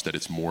so much that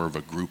it's more of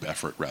a group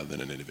effort rather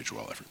than an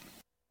individual effort.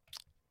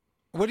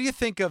 What do you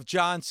think of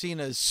John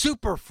Cena's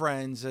super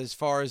friends as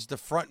far as the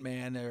front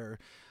man, or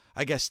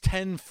I guess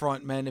 10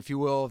 front men, if you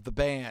will, of the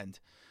band?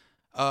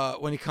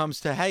 when it comes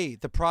to, hey,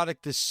 the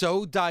product is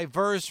so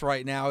diverse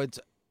right now, it's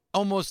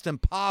almost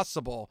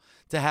impossible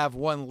to have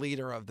one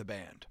leader of the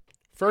band.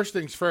 First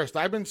things first,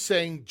 I've been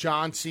saying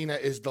John Cena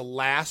is the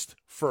last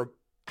for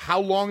how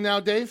long now,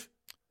 Dave?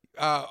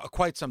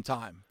 Quite some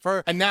time.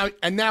 And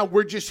now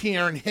we're just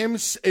hearing him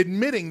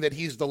admitting that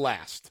he's the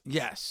last.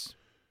 Yes.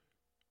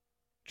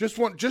 Just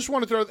want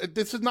to throw.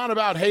 This is not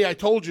about, hey, I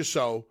told you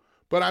so.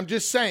 But I'm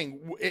just saying,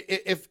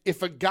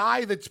 if a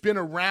guy that's been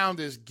around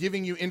is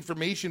giving you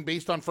information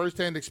based on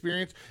firsthand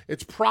experience,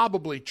 it's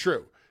probably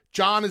true.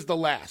 John is the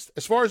last.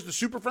 As far as the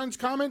Super Friends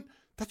comment,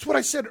 that's what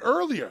I said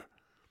earlier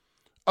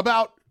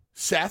about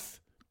Seth,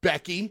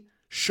 Becky,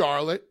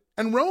 Charlotte,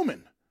 and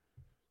Roman.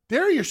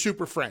 They're your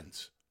Super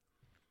Friends.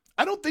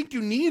 I don't think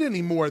you need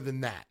any more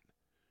than that.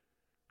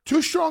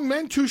 2 strong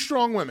men, 2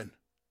 strong women.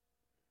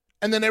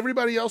 And then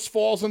everybody else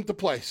falls into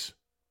place.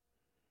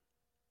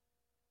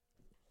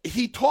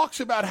 He talks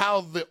about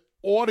how the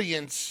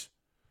audience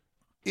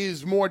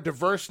is more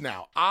diverse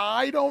now.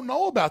 I don't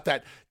know about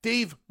that.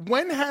 Dave,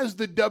 when has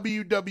the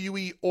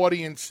WWE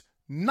audience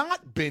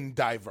not been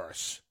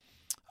diverse?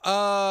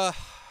 I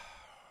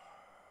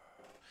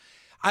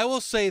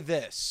will say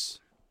this.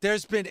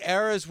 There's been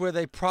eras where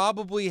they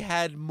probably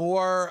had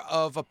more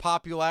of a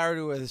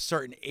popularity with a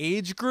certain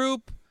age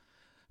group,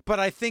 but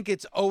I think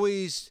it's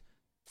always,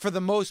 for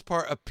the most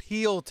part,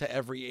 appeal to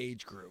every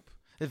age group,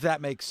 if that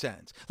makes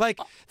sense.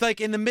 Like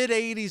in the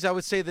mid-'80s, I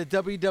would say the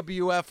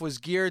WWF was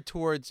geared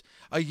towards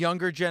a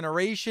younger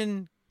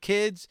generation,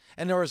 kids,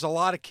 and there was a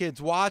lot of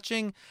kids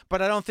watching,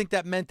 but I don't think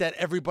that meant that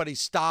everybody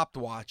stopped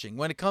watching.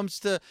 When it comes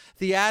to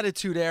the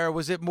Attitude Era,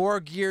 was it more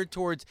geared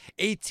towards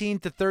 18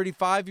 to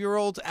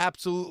 35-year-olds?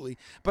 Absolutely.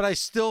 But I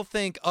still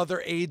think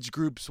other age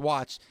groups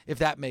watched, if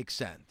that makes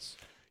sense.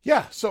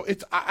 Yeah, so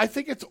I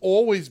think it's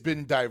always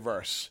been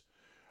diverse.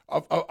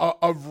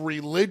 Of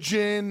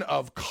religion,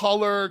 of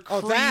color,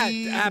 creed. Oh,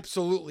 that,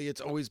 absolutely. It's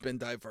always been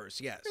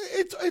diverse, yes.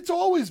 It's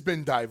always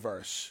been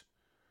diverse.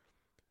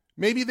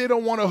 Maybe they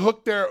don't want to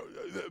hook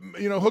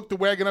the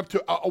wagon up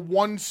to a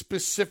one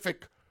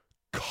specific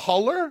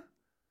color.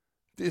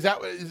 Is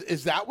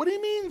that what he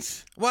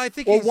means? Well, I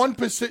think or one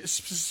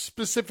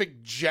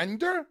specific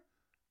gender.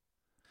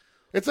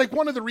 It's like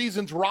one of the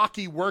reasons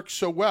Rocky works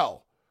so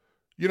well,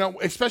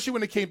 especially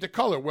when it came to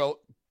color. Well,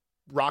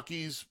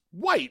 Rocky's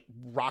white,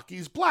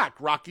 Rocky's black,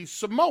 Rocky's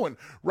Samoan.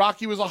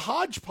 Rocky was a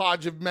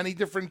hodgepodge of many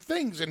different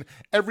things, and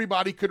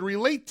everybody could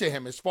relate to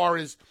him as far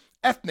as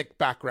ethnic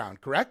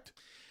background. Correct?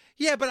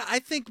 Yeah, but I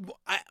think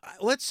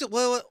let's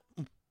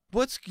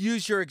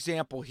use your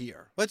example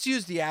here. Let's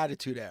use the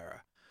Attitude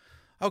Era.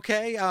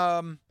 Okay,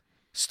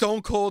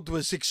 Stone Cold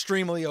was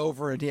extremely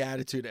over in the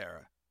Attitude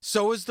Era.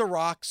 So was The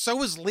Rock. So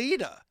was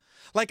Lita.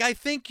 Like I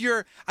think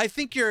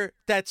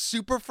that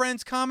Super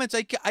Friends comments.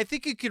 I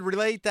think you could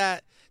relate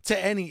that to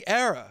any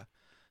era,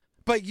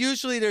 but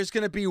usually there's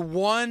going to be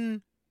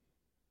one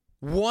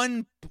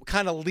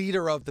kind of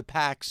leader of the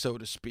pack, so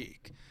to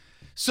speak.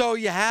 So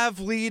you have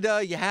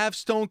Lita, you have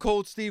Stone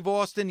Cold Steve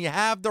Austin, you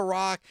have The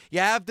Rock, you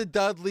have the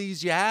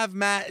Dudleys, you have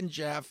Matt and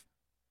Jeff.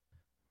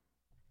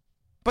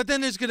 But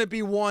then there's going to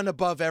be one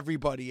above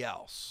everybody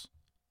else.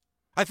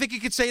 I think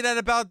you could say that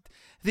about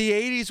the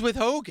 80s with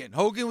Hogan.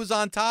 Hogan was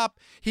on top.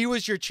 He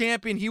was your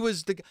champion.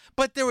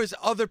 But there was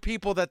other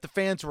people that the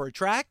fans were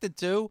attracted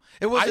to.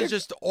 It wasn't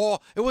just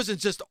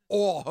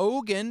all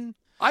Hogan.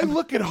 I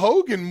look at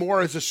Hogan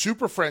more as a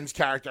Super Friends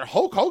character.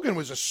 Hulk Hogan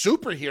was a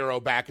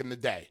superhero back in the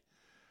day.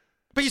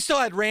 But you still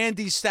had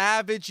Randy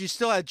Savage. You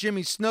still had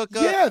Jimmy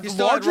Snuka. Yeah, you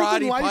still had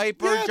Roddy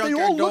Piper. Yeah, Junkyard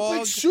they all Dog. look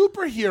like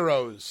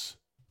superheroes.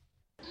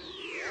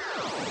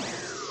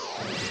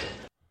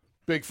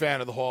 Big fan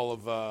of the Hall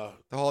of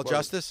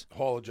Justice.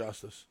 Hall of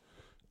Justice,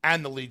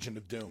 and the Legion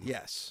of Doom.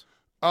 Yes.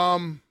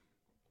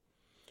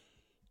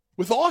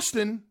 With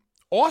Austin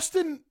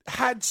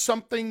had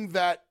something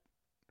that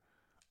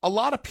a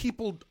lot of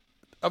people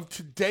of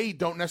today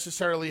don't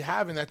necessarily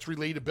have, and that's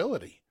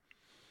relatability.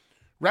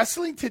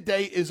 Wrestling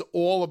today is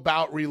all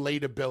about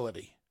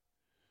relatability.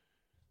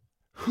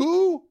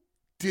 Who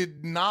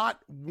did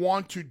not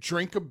want to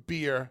drink a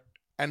beer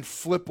and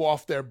flip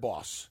off their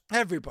boss?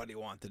 Everybody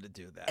wanted to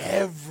do that.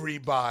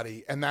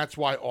 Everybody. And that's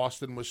why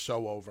Austin was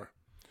so over.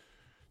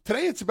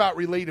 Today it's about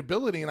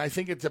relatability, and I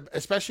think it's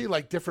especially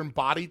like different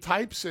body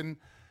types and,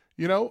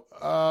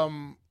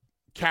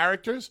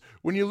 characters.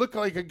 When you look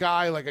like a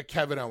guy like a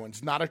Kevin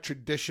Owens, not a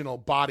traditional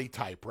body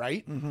type,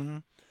 right? Mm-hmm.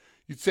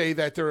 You'd say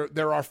that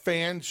there are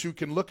fans who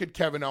can look at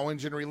Kevin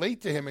Owens and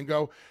relate to him and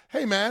go,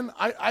 hey, man,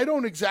 I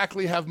don't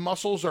exactly have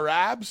muscles or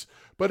abs,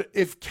 but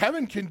if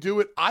Kevin can do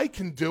it, I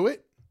can do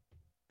it.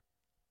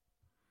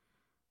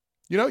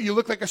 You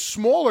look like a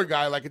smaller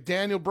guy, like a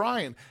Daniel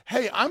Bryan.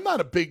 Hey, I'm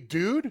not a big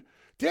dude.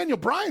 Daniel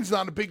Bryan's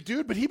not a big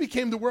dude, but he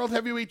became the world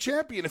heavyweight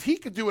champion. If he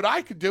could do it,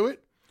 I could do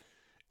it.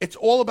 It's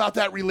all about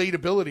that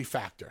relatability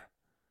factor.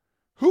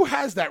 Who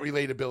has that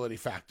relatability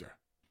factor?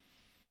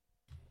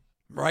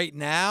 Right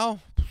now,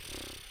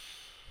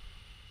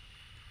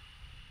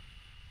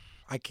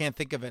 I can't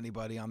think of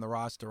anybody on the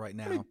roster right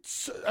now.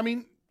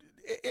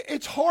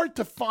 It's hard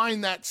to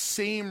find that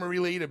same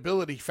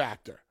relatability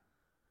factor.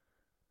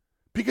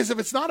 Because if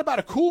it's not about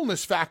a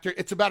coolness factor,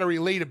 it's about a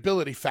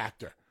relatability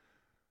factor.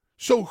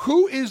 So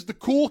who is the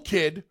cool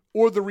kid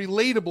or the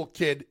relatable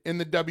kid in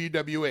the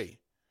WWE?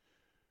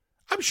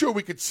 I'm sure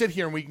we could sit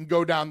here and we can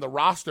go down the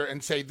roster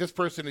and say this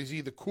person is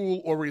either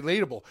cool or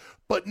relatable,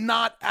 but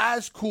not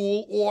as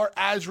cool or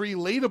as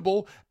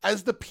relatable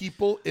as the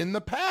people in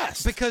the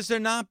past. Because they're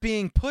not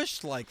being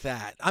pushed like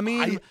that. I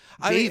mean,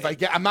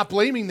 I'm not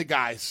blaming the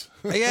guys.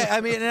 Yeah, I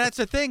mean, and that's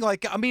the thing.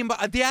 Like, I mean,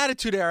 the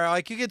Attitude Era,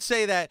 like, you could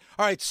say that,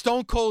 all right,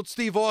 Stone Cold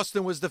Steve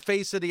Austin was the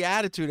face of the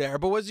Attitude Era,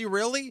 but was he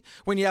really?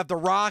 When you have The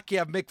Rock, you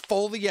have Mick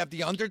Foley, you have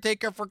The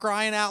Undertaker, for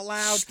crying out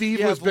loud.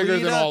 Steve was bigger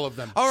than all of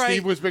them. All right.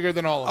 Steve was bigger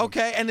than all of them.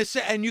 Okay,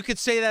 and you could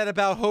say that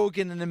about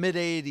Hogan in the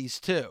mid-'80s,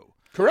 too.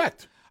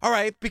 Correct. All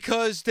right,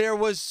 because there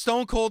was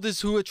Stone Cold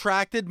is who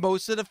attracted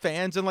most of the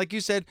fans, and like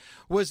you said,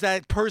 was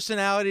that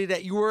personality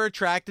that you were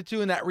attracted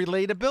to and that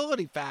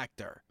relatability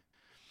factor.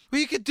 Well,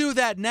 you could do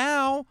that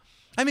now.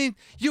 I mean,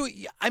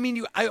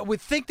 I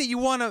would think that you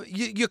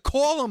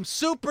call them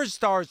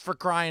superstars, for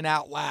crying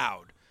out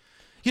loud.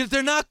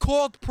 They're not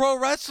called pro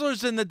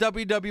wrestlers in the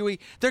WWE.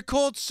 They're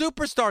called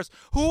superstars.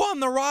 Who on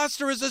the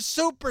roster is a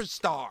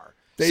superstar?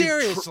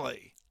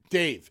 Seriously.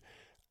 Dave,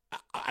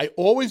 I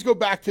always go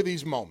back to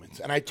these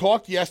moments, and I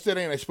talked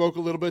yesterday and I spoke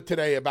a little bit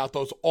today about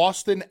those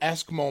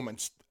Austin-esque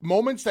moments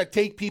that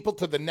take people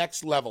to the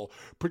next level,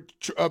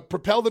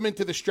 propel them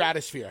into the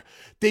stratosphere.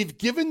 They've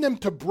given them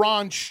to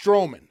Braun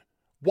Strowman.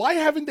 Why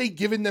haven't they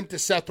given them to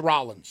Seth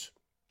Rollins?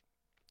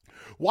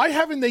 Why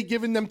haven't they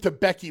given them to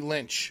Becky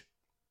Lynch?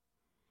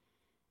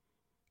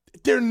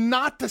 They're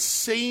not the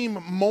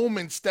same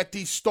moments that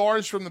these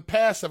stars from the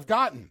past have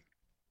gotten.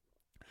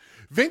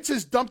 Vince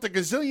has dumped $1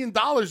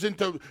 gazillion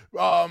into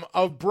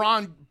of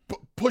Braun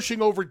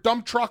pushing over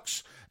dump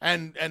trucks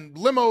and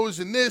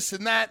limos and this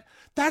and that.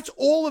 That's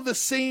all of the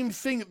same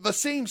thing, the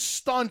same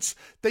stunts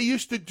they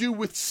used to do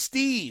with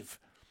Steve.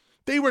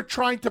 They were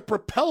trying to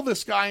propel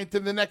this guy into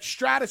the next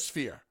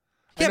stratosphere.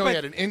 Yeah, I know he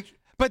had an injury.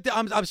 But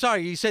I'm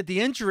sorry, you said the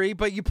injury,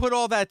 but you put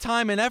all that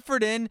time and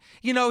effort in.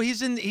 You know,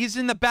 he's in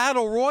the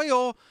Battle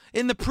Royal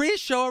in the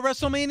pre-show at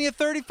WrestleMania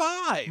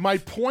 35. My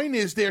point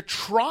is they're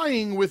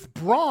trying with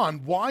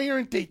Braun. Why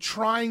aren't they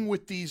trying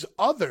with these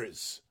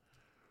others?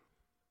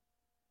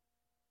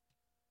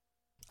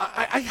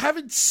 I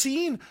haven't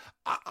seen...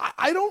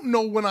 I don't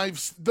know when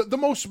the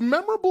most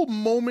memorable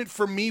moment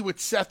for me with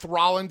Seth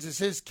Rollins is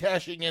his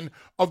cashing in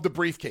of the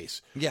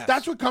briefcase. Yes.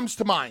 That's what comes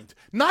to mind.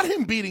 Not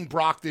him beating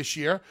Brock this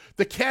year,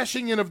 the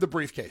cashing in of the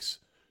briefcase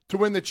to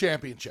win the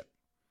championship.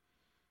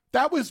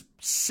 That was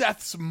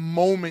Seth's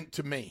moment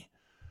to me.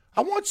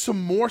 I want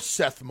some more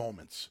Seth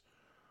moments.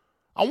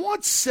 I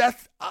want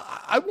Seth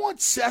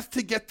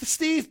to get the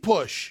Steve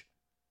push.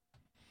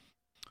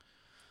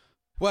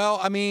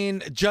 Well, I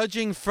mean,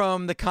 judging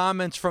from the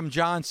comments from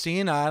John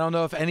Cena, I don't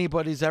know if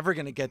anybody's ever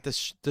going to get the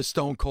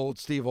Stone Cold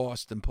Steve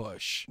Austin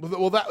push.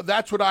 Well,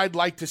 that's what I'd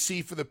like to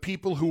see for the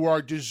people who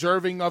are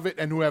deserving of it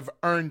and who have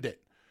earned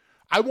it.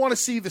 I want to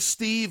see the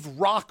Steve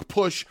Rock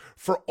push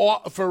for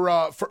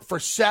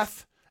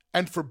Seth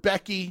and for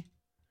Becky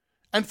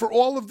and for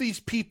all of these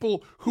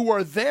people who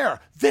are there.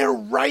 They're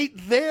right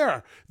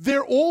there. They're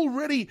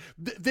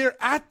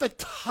at the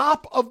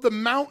top of the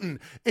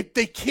mountain.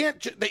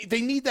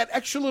 They need that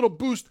extra little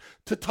boost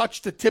to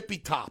touch the tippy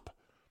top.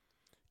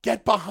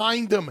 Get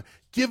behind them.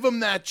 Give them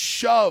that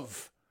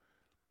shove.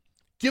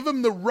 Give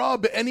them the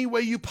rub any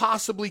way you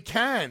possibly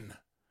can.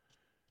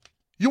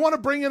 You want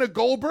to bring in a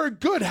Goldberg?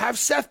 Good. Have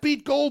Seth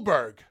beat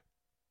Goldberg.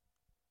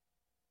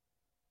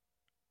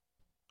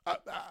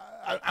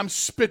 I'm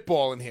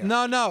spitballing here.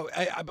 No.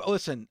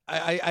 Listen,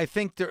 I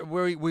think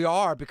we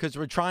are, because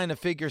we're trying to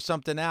figure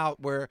something out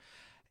where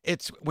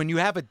it's when you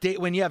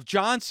have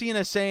John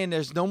Cena saying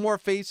there's no more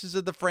faces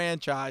of the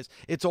franchise,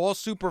 it's all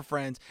super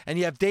friends, and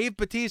you have Dave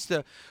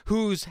Bautista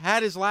who's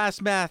had his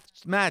last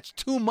match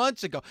 2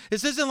 months ago.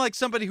 This isn't like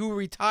somebody who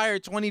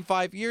retired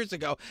 25 years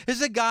ago. This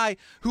is a guy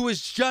who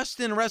was just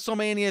in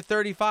WrestleMania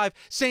 35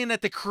 saying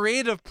that the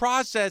creative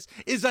process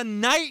is a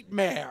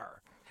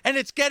nightmare and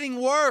it's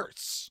getting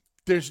worse.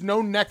 There's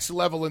no next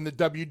level in the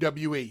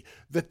WWE.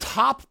 The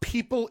top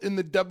people in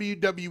the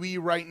WWE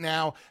right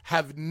now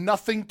have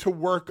nothing to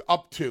work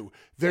up to.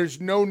 There's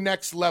no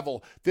next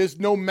level. There's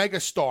no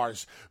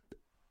megastars.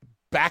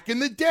 Back in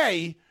the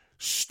day,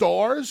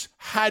 stars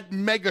had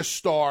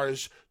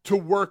megastars to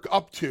work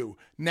up to.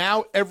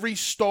 Now every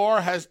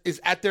star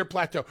is at their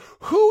plateau.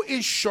 Who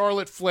is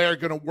Charlotte Flair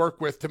going to work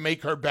with to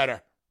make her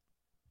better?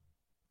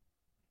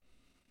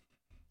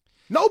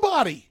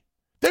 Nobody.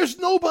 There's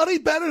nobody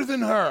better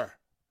than her.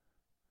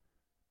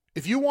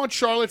 If you want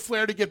Charlotte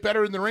Flair to get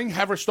better in the ring,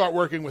 have her start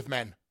working with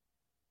men.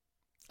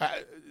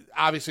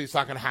 Obviously, it's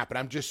not going to happen.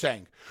 I'm just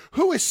saying.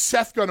 Who is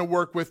Seth going to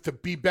work with to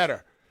be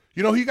better?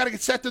 You know who you got to get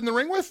Seth in the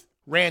ring with?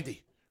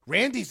 Randy.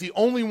 Randy's the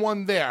only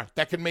one there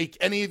that can make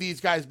any of these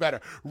guys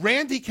better.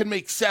 Randy can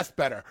make Seth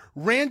better.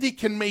 Randy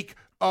can make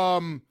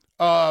Roman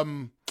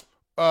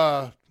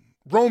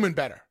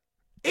better.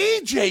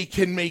 AJ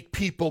can make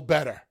people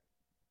better.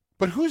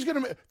 But who's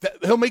going to?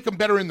 He'll make them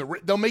better in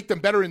the. They'll make them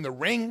better in the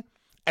ring.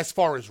 as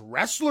far as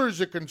wrestlers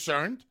are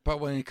concerned. But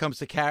when it comes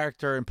to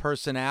character and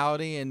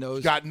personality and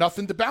those, Got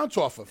nothing to bounce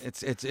off of.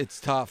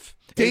 it's tough.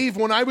 Dave,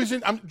 when I was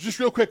in, just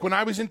real quick, when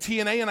I was in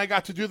TNA and I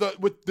got to do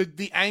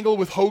the angle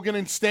with Hogan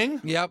and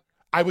Sting, Yep.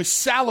 I was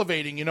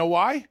salivating. You know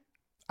why?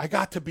 I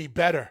got to be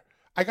better.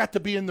 I got to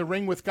be in the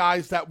ring with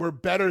guys that were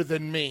better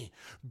than me.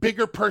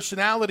 Bigger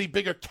personality,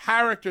 bigger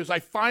characters. I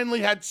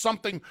finally had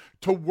something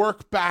to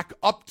work back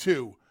up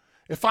to.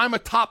 If I'm a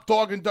top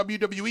dog in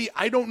WWE,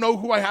 I don't know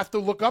who I have to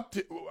work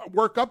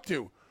up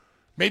to.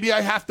 Maybe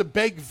I have to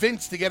beg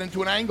Vince to get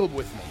into an angle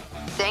with me.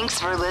 Thanks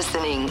for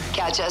listening.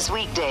 Catch us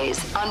weekdays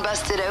on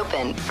Busted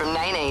Open from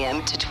 9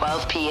 a.m. to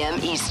 12 p.m.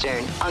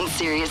 Eastern on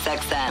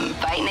SiriusXM,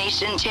 Fight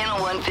Nation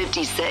Channel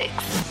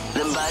 156.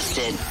 The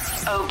Busted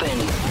Open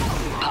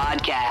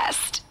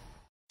Podcast.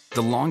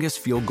 The longest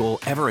field goal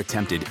ever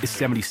attempted is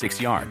 76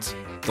 yards.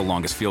 The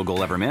longest field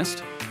goal ever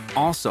missed?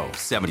 Also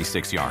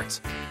 76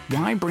 yards.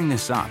 Why bring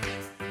this up?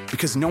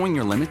 Because knowing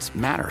your limits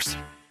matters,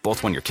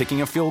 both when you're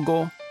kicking a field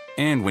goal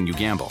and when you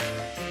gamble.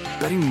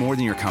 Betting more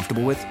than you're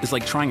comfortable with is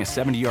like trying a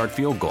 70-yard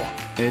field goal.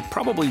 It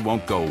probably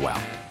won't go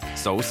well.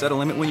 So set a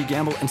limit when you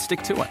gamble and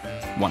stick to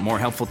it. Want more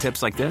helpful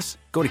tips like this?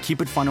 Go to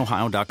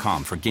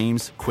keepitfunohio.com for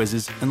games,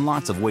 quizzes, and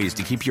lots of ways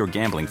to keep your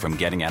gambling from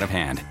getting out of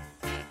hand.